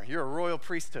overcomer. You're a royal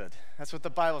priesthood. That's what the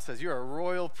Bible says. You're a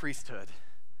royal priesthood.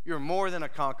 You're more than a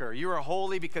conqueror. You are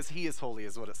holy because he is holy,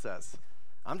 is what it says.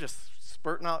 I'm just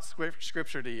spurting out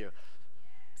scripture to you.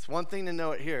 It's one thing to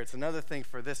know it here. It's another thing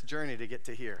for this journey to get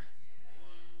to here.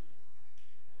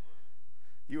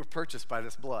 You were purchased by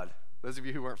this blood. Those of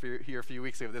you who weren't here a few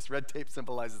weeks ago, this red tape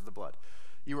symbolizes the blood.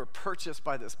 You were purchased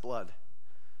by this blood.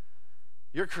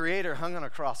 Your Creator hung on a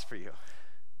cross for you.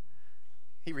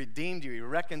 He redeemed you. He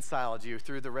reconciled you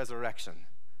through the resurrection.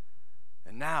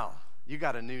 And now you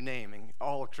got a new name in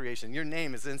all of creation. Your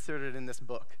name is inserted in this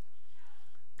book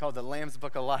called the Lamb's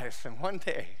Book of Life. And one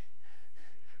day,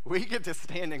 we get to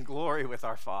stand in glory with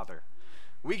our Father.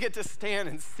 We get to stand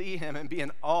and see him and be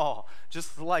in awe,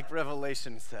 just like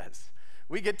Revelation says.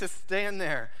 We get to stand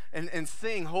there and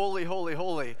sing, holy, holy,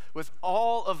 holy, with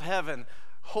all of heaven.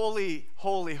 Holy,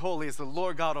 holy, holy is the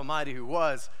Lord God Almighty who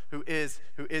was, who is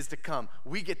to come.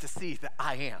 We get to see the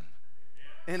I am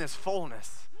in his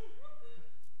fullness,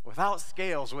 without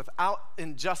scales, without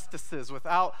injustices,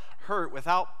 without hurt,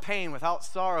 without pain, without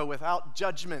sorrow, without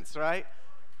judgments, right?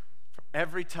 From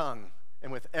every tongue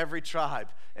and with every tribe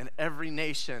and every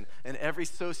nation and every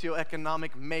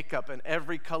socioeconomic makeup and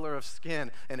every color of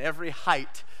skin and every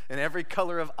height and every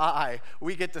color of eye,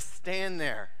 we get to stand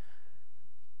there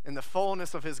in the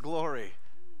fullness of his glory,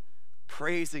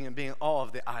 praising and being in awe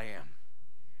of the I am.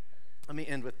 Let me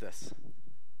end with this.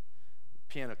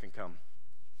 Piano can come.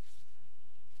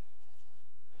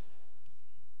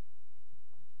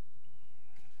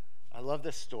 I love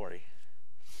this story.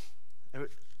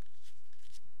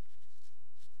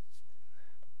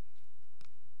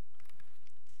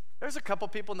 There's a couple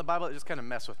people in the Bible that just kind of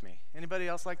mess with me. Anybody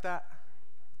else like that?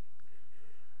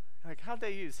 Like, how'd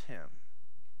they use him?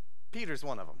 Peter's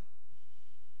one of them.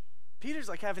 Peter's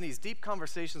like having these deep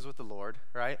conversations with the Lord,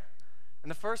 right? And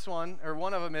the first one, or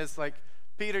one of them is like,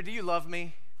 Peter, do you love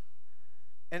me?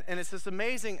 And it's just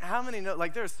amazing how many know,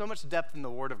 like there's so much depth in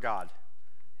the Word of God.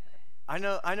 I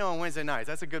know on Wednesday nights,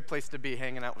 that's a good place to be,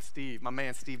 hanging out with Steve, my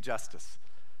man Steve Justice.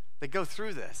 They go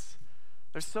through this.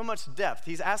 There's so much depth.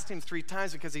 He's asked him 3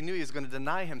 times because he knew he was going to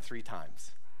deny him 3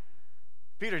 times.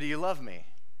 Peter, do you love me?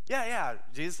 Yeah,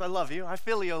 Jesus, I love you. I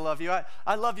feel you, I love you.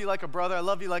 I love you like a brother. I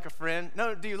love you like a friend.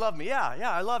 No, do you love me?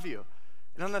 Yeah, I love you.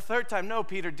 And on the 3rd time, no,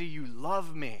 Peter, do you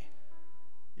love me?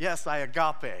 Yes, I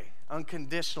agape,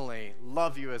 unconditionally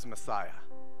love you as Messiah.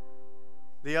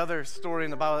 The other story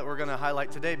in the Bible that we're going to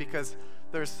highlight today, because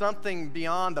there's something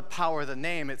beyond the power of the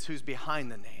name, it's who's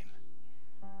behind the name.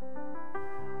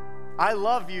 I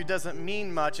love you doesn't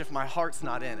mean much if my heart's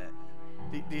not in it.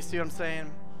 Do you see what I'm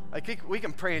saying? Like we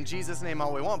can pray in Jesus' name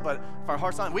all we want, but if our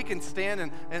heart's not, we can stand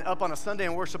and up on a Sunday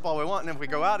and worship all we want, and if we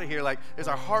go out of here, like, is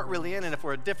our heart really in it? If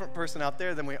we're a different person out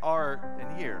there than we are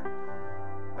in here.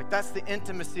 Like, that's the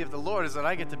intimacy of the Lord, is that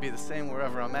I get to be the same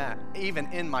wherever I'm at,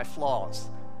 even in my flaws.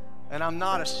 And I'm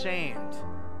not ashamed.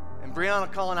 And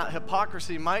Brianna calling out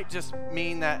hypocrisy might just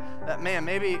mean that man,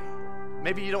 maybe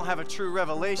you don't have a true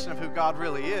revelation of who God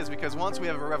really is, because once we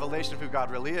have a revelation of who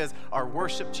God really is, our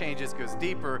worship changes, goes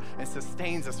deeper, and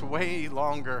sustains us way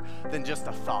longer than just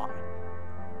a thought.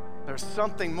 There's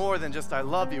something more than just I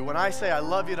love you. When I say I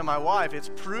love you to my wife,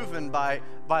 it's proven by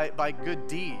good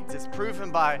deeds. It's proven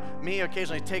by me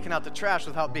occasionally taking out the trash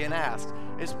without being asked.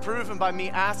 It's proven by me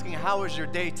asking, how was your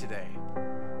day today?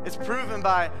 It's proven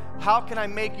by, how can I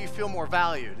make you feel more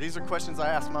valued? These are questions I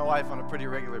ask my wife on a pretty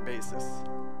regular basis.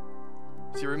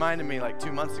 She reminded me like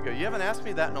 2 months ago, you haven't asked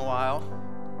me that in a while.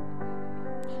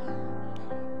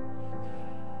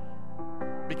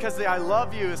 Because the I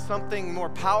love you is something more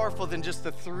powerful than just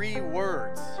the 3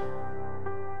 words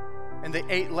and the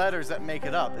 8 letters that make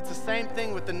it up. It's the same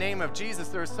thing with the name of Jesus.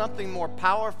 There is something more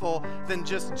powerful than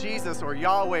just Jesus or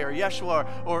Yahweh or Yeshua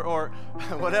or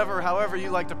whatever, however you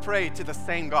like to pray to the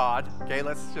same God. Okay,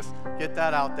 let's just get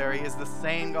that out there. He is the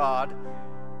same God.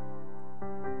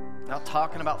 Not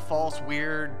talking about false,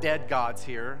 weird, dead gods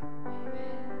here.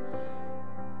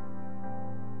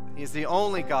 He is the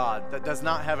only God that does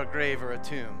not have a grave or a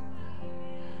tomb.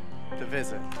 to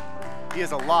visit. He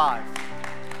is alive.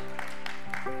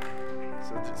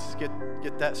 So just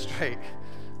get that straight.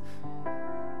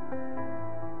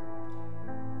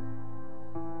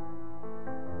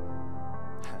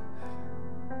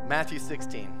 Matthew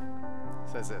 16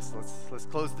 says this. Let's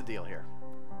close the deal here.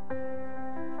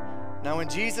 Now, when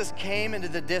Jesus came into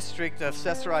the district of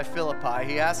Caesarea Philippi,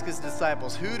 he asked his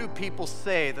disciples, "Who do people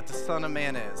say that the Son of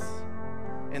Man is?"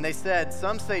 And they said,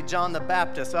 "Some say John the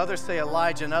Baptist, others say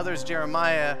Elijah, and others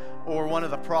Jeremiah or one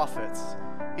of the prophets."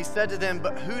 He said to them,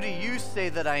 "But who do you say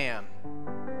that I am?"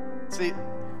 See,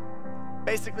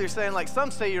 basically you're saying, like, some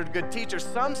say you're a good teacher,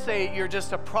 some say you're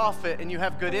just a prophet and you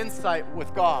have good insight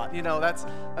with God. You know, that's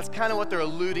kind of what they're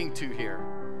alluding to here.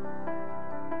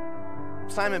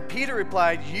 Simon Peter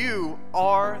replied, "You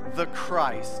are the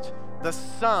Christ, the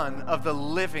Son of the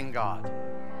living God."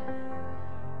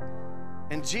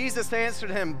 And Jesus answered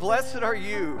him, "Blessed are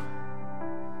you,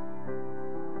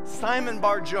 Simon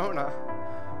Bar-Jonah.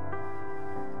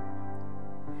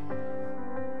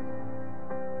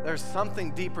 There's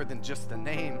something deeper than just the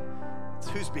name. It's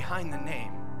who's behind the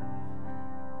name.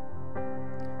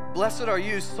 Blessed are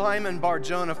you, Simon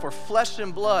Bar-Jonah, for flesh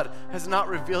and blood has not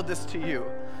revealed this to you,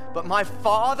 but my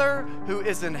Father who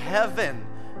is in heaven."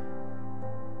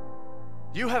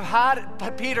 You have had,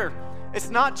 Peter, it's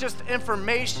not just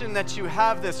information that you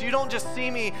have this. You don't just see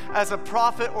me as a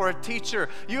prophet or a teacher.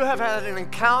 You have had an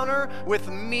encounter with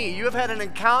me. You have had an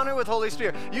encounter with Holy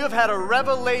Spirit. You have had a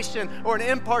revelation or an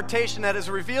impartation that has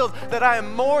revealed that I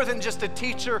am more than just a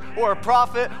teacher or a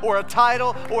prophet or a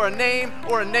title or a name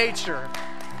or a nature.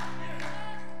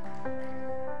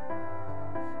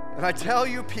 And I tell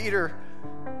you, Peter,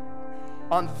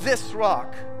 on this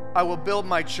rock I will build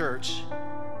my church,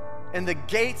 and the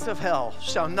gates of hell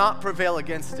shall not prevail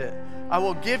against it. I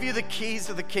will give you the keys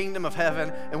of the kingdom of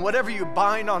heaven, and whatever you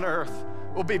bind on earth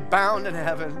will be bound in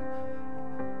heaven,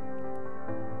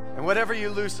 and whatever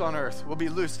you loose on earth will be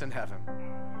loosed in heaven.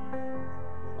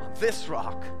 On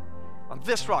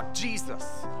this rock, Jesus.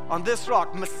 On this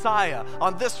rock, Messiah.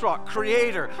 On this rock,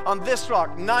 Creator. On this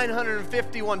rock,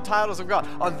 951 titles of God.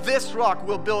 On this rock,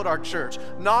 we'll build our church.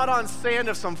 Not on sand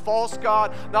of some false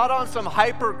god, not on some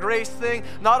hyper grace thing,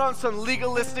 not on some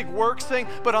legalistic works thing,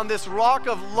 but on this rock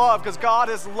of love, because God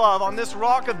is love. On this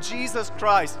rock of Jesus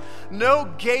Christ. No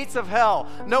gates of hell,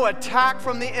 no attack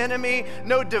from the enemy,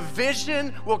 no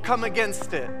division will come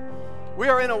against it. We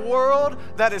are in a world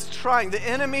that is trying. The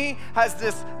enemy has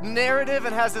this narrative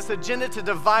and has this agenda to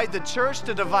divide the church,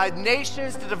 to divide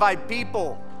nations, to divide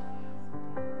people,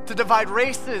 to divide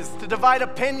races, to divide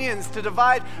opinions, to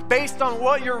divide based on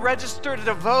what you're registered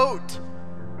to vote.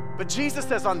 But Jesus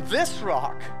says, on this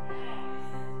rock,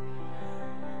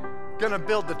 I'm gonna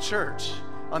build the church.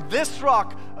 On this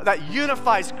rock that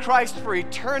unifies Christ for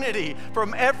eternity,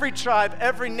 from every tribe,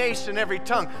 every nation, every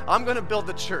tongue, I'm gonna build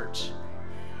the church.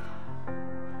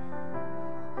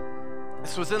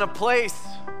 This was in a place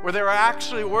where they were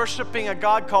actually worshiping a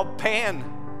god called Pan.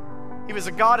 He was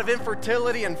a god of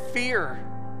infertility and fear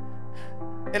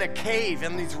in a cave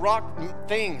in these rock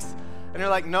things. And they're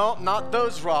like, no, not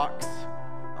those rocks.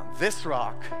 On this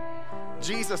rock,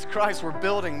 Jesus Christ, we're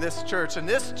building this church. And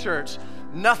this church,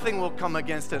 nothing will come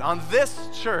against it. On this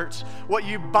church, what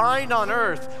you bind on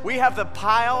earth, we have the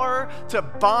power to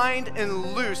bind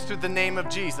and loose through the name of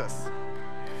Jesus.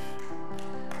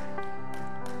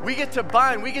 We get to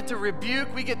bind, we get to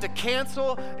rebuke, we get to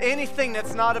cancel anything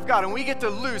that's not of God, and we get to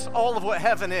loose all of what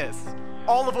heaven is,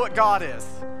 all of what God is.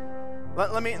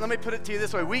 Let me put it to you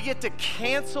this way. We get to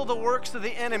cancel the works of the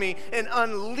enemy and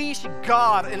unleash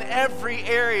God in every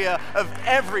area of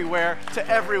everywhere to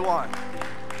everyone.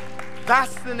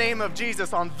 That's the name of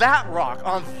Jesus. On that rock,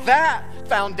 on that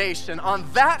foundation, on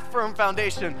that firm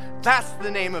foundation, that's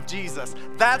the name of Jesus.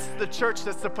 That's the church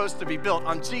that's supposed to be built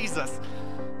on Jesus.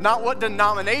 Not what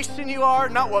denomination you are,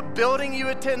 not what building you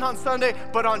attend on Sunday,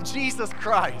 but on Jesus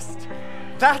Christ.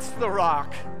 That's the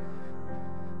rock.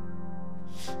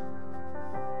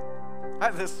 I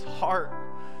have this heart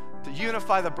to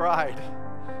unify the bride.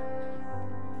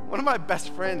 One of my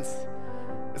best friends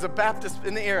is a Baptist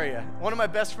in the area. One of my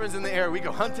best friends in the area. We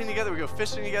go hunting together, we go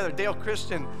fishing together. Dale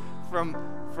Christian from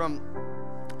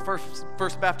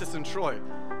First Baptist in Troy.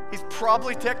 He's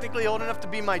probably technically old enough to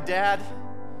be my dad.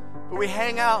 But we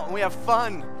hang out and we have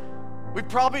fun. We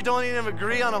probably don't even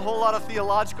agree on a whole lot of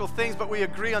theological things, but we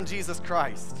agree on Jesus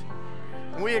Christ.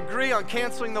 And we agree on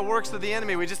canceling the works of the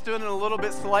enemy. We just do it in a little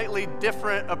bit slightly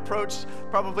different approach,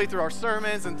 probably through our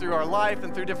sermons and through our life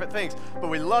and through different things. But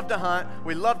we love to hunt,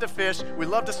 we love to fish, we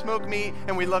love to smoke meat,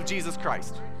 and we love Jesus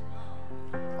Christ.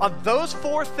 On those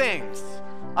four things,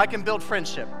 I can build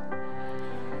friendship.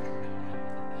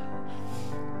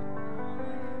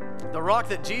 The rock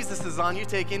that Jesus is on, you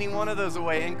take any one of those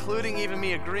away, including even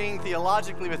me agreeing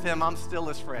theologically with him, I'm still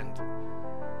his friend.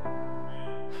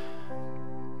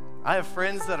 I have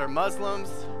friends that are Muslims.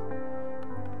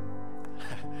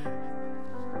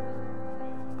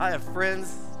 I have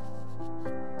friends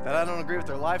that I don't agree with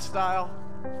their lifestyle.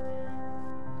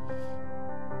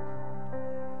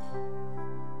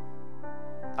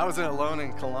 I was alone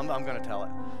in Columbus. I'm going to tell it.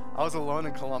 I was alone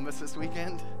in Columbus this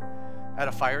weekend at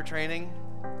a fire training,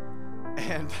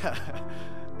 and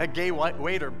a gay white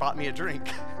waiter bought me a drink.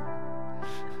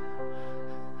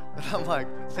 And I'm like,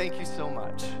 thank you so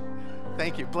much.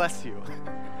 Thank you. Bless you.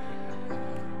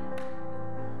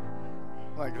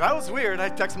 Like, that was weird. I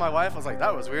texted my wife. I was like,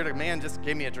 that was weird. A man just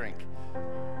gave me a drink.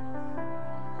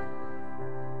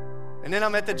 And then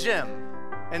I'm at the gym.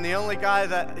 And the only guy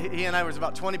that, he and I was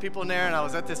about 20 people in there, and I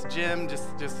was at this gym just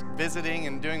visiting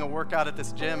and doing a workout at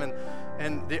this gym.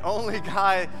 And the only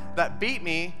guy that beat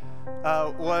me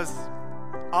was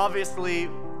obviously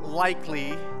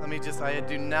likely, I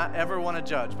do not ever want to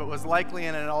judge, but was likely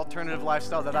in an alternative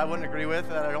lifestyle that I wouldn't agree with,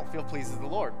 that I don't feel pleases the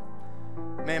Lord.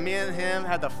 Man, me and him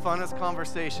had the funnest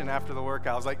conversation after the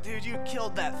workout. I was like, dude, you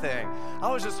killed that thing.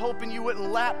 I was just hoping you wouldn't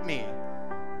lap me.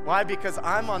 Why? Because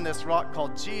I'm on this rock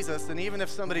called Jesus, and even if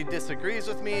somebody disagrees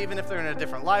with me, even if they're in a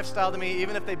different lifestyle than me,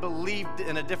 even if they believed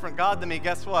in a different God than me,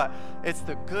 guess what? It's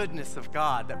the goodness of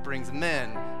God that brings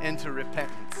men into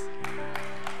repentance.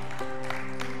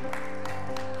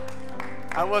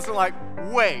 I wasn't like,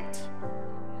 wait,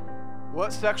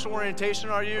 what sexual orientation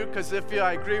are you? Because if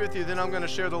I agree with you, then I'm going to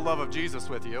share the love of Jesus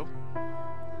with you.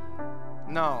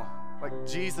 No, like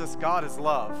Jesus, God is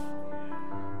love.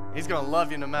 He's going to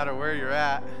love you no matter where you're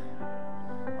at.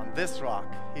 On this rock,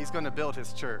 he's going to build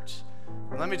his church.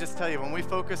 And let me just tell you, when we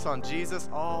focus on Jesus,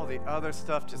 all the other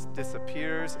stuff just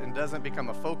disappears and doesn't become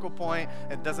a focal point.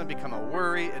 It doesn't become a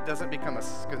worry. It doesn't become a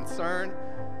concern.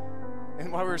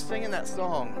 And while we were singing that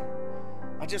song,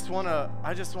 I just want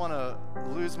to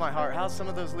lose my heart. How's some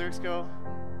of those lyrics go?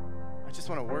 I just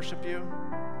want to worship you.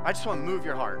 I just want to move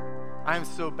your heart. I am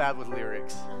so bad with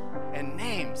lyrics. And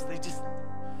names, I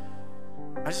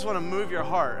just want to move your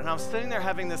heart. And I was sitting there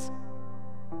having this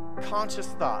conscious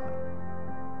thought.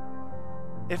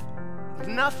 If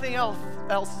nothing else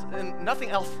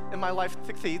in my life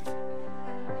succeeds,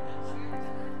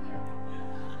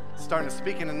 starting to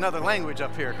speak in another language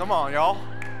up here. Come on, y'all.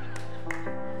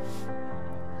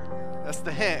 That's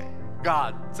the hint.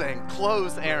 God saying,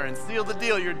 close, Aaron, seal the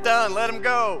deal. You're done. Let him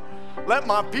go. Let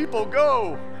my people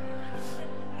go.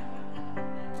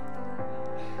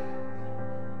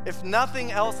 If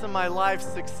nothing else in my life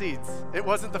succeeds, it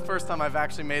wasn't the first time I've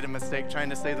actually made a mistake trying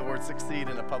to say the word succeed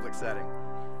in a public setting.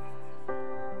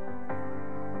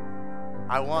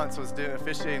 I once was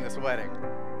officiating this wedding.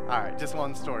 All right, just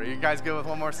one story. You guys good with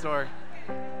one more story?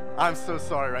 I'm so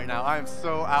sorry right now. I am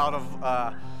so out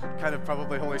of kind of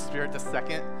probably Holy Spirit the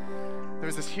second. There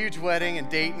was this huge wedding in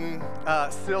Dayton.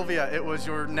 Sylvia, it was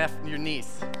your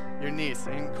niece,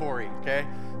 and Corey, okay?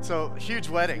 So huge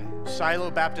wedding. Shiloh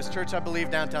Baptist Church, I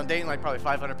believe, downtown Dayton, like probably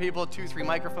 500 people, 2-3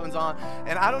 microphones on.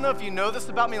 And I don't know if you know this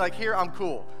about me, like here, I'm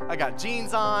cool. I got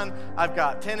jeans on, I've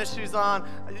got tennis shoes on.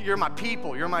 You're my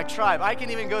people, you're my tribe. I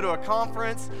can even go to a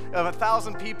conference of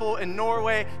 1,000 people in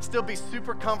Norway, still be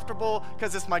super comfortable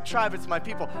because it's my tribe, it's my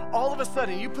people. All of a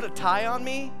sudden, you put a tie on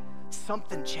me,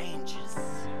 something changes.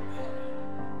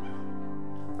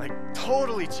 Like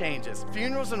totally changes.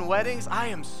 Funerals and weddings, I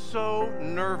am so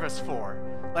nervous for.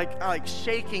 Like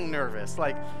shaking nervous.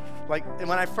 Like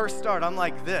when I first start, I'm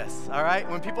like this, all right?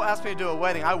 When people ask me to do a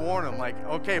wedding, I warn them, like,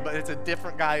 okay, but it's a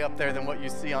different guy up there than what you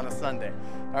see on a Sunday,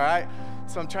 all right?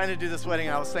 So I'm trying to do this wedding,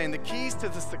 and I was saying the keys to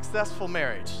the successful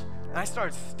marriage, and I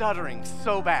started stuttering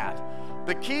so bad.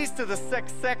 The keys to the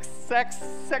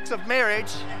sex of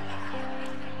marriage,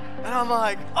 and I'm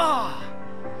like, oh.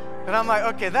 And I'm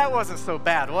like, okay, that wasn't so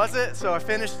bad, was it? So I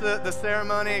finished the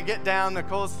ceremony, I get down.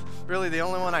 Nicole's really the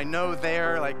only one I know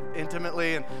there, like,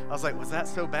 intimately. And I was like, was that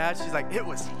so bad? She's like, it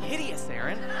was hideous,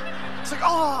 Aaron. It's like,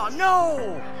 oh,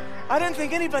 no. I didn't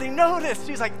think anybody noticed.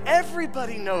 She's like,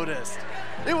 everybody noticed.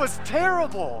 It was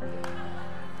terrible.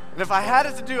 And if I had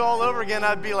it to do all over again,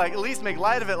 I'd be like, at least make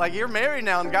light of it. Like, you're married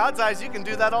now. In God's eyes, you can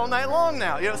do that all night long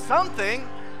now. You know, something.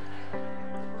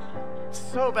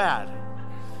 So bad.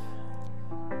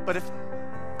 But if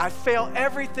I fail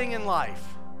everything in life,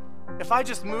 if I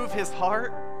just move his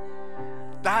heart,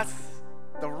 that's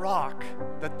the rock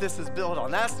that this is built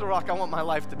on. That's the rock I want my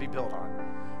life to be built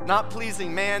on. Not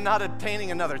pleasing man, not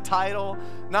obtaining another title,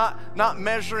 not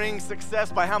measuring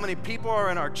success by how many people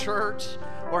are in our church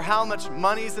or how much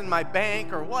money's in my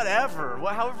bank or whatever,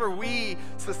 however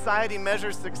society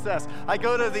measures success. I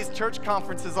go to these church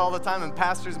conferences all the time and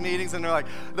pastors' meetings, and they're like,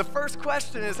 the first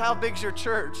question is, how big's your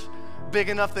church? Big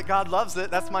enough that God loves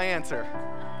it. That's my answer.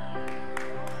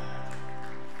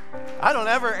 I don't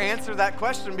ever answer that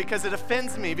question because it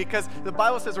offends me, because the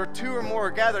Bible says where two or more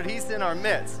are gathered, he's in our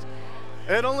midst.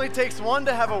 It only takes one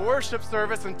to have a worship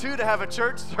service and two to have a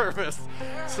church service.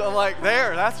 So I'm like,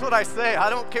 that's what I say. I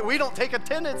don't care. We don't take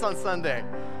attendance on Sunday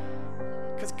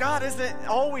because God isn't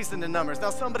always in the numbers.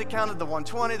 Now, somebody counted the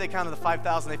 120, they counted the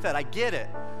 5,000 they fed. I get it.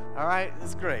 All right,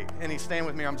 it's great. And he's staying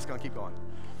with me. I'm just going to keep going.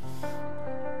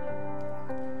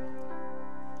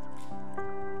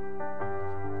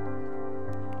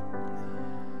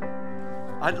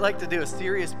 I'd like to do a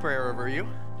serious prayer over you.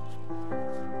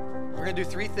 We're going to do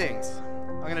three things.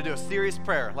 I'm going to do a serious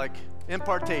prayer, like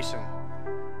impartation.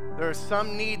 There is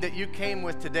some need that you came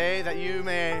with today that you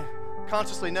may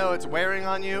consciously know it's wearing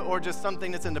on you, or just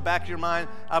something that's in the back of your mind.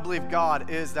 I believe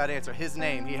God is that answer. His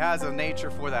name, he has a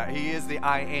nature for that. He is the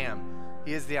I am.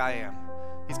 He is the I am.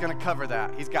 He's going to cover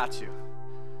that. He's got you.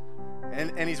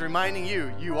 And he's reminding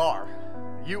you, you are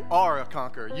a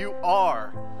conqueror. You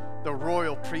are the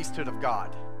royal priesthood of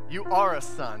God. You are a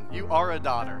son. You are a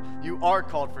daughter. You are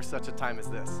called for such a time as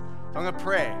this. So I'm going to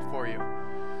pray for you.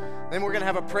 Then we're going to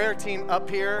have a prayer team up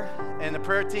here. And the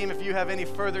prayer team, if you have any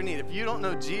further need, if you don't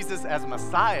know Jesus as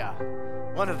Messiah,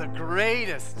 one of the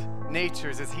greatest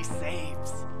natures is he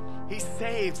saves. He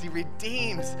saves, he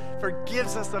redeems,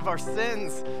 forgives us of our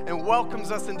sins, and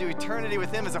welcomes us into eternity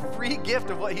with him as a free gift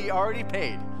of what he already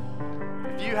paid.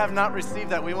 If you have not received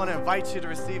that, we want to invite you to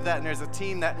receive that, and there's a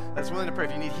team that's willing to pray.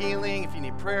 If you need healing, if you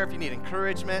need prayer, if you need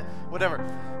encouragement, whatever.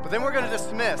 But then we're going to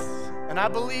dismiss, and I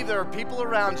believe there are people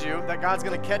around you that God's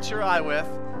going to catch your eye with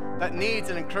that needs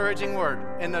an encouraging word.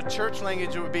 In the church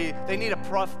language, it would be, they need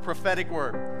a prophetic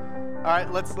word. All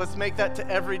right, let's make that to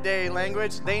everyday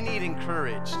language. They need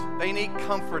encouraged. They need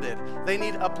comforted. They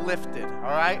need uplifted,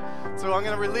 all right? So I'm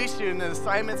going to release you, and the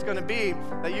assignment's going to be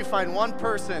that you find one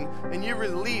person and you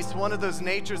release one of those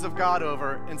natures of God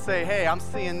over and say, hey, I'm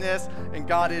seeing this, and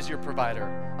God is your provider.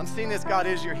 I'm seeing this, God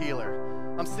is your healer.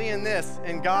 I'm seeing this,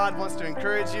 and God wants to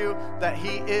encourage you that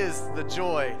he is the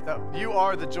joy, that you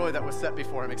are the joy that was set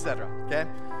before him, etc., okay?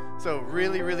 So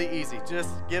really, really easy. Just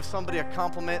give somebody a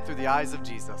compliment through the eyes of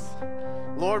Jesus.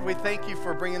 Lord, we thank you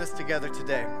for bringing us together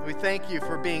today. We thank you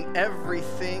for being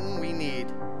everything we need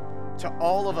to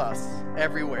all of us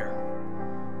everywhere.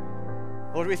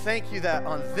 Lord, we thank you that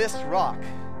on this rock,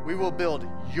 we will build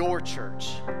your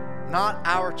church, not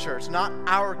our church, not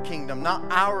our kingdom,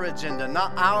 not our agenda,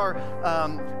 not our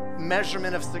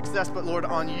measurement of success, but Lord,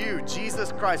 on you,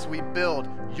 Jesus Christ, we build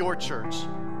your church.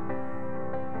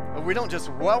 We don't just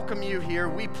welcome you here,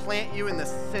 we plant you in the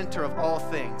center of all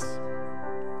things.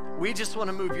 We just want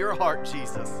to move your heart,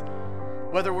 Jesus.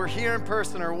 Whether we're here in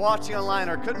person or watching online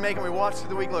or couldn't make it, we watched through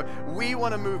the week, Lord, we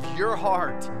want to move your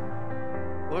heart.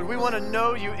 Lord, we want to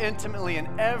know you intimately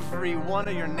in every one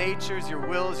of your natures, your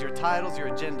wills, your titles, your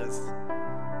agendas.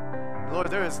 Lord,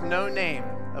 there is no name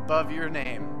above your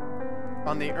name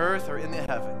on the earth or in the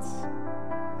heavens.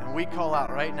 And we call out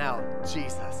right now,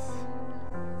 Jesus.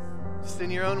 Just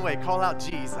in your own way, call out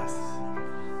Jesus.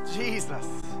 Jesus.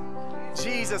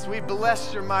 Jesus, we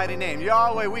bless your mighty name.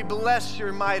 Yahweh, we bless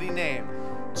your mighty name.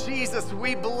 Jesus,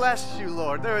 we bless you,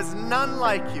 Lord. There is none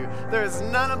like you. There is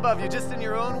none above you. Just in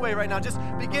your own way right now, just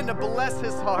begin to bless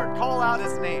his heart. Call out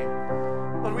his name.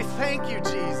 Lord, we thank you,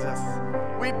 Jesus.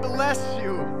 We bless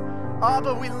you.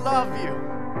 Abba, we love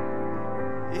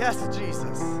you. Yes,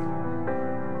 Jesus.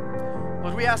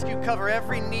 Lord, we ask you to cover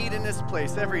every need in this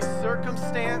place, every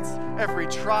circumstance, every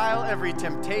trial, every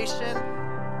temptation.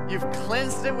 You've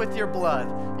cleansed it with your blood.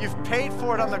 You've paid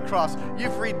for it on the cross.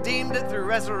 You've redeemed it through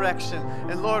resurrection.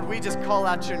 And Lord, we just call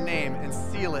out your name and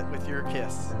seal it with your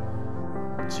kiss.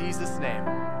 In Jesus' name.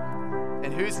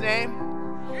 In whose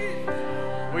name?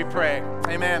 We pray.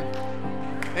 Amen.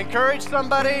 Encourage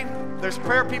somebody. There's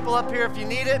prayer people up here if you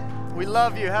need it. We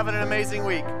love you. Have an amazing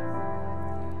week.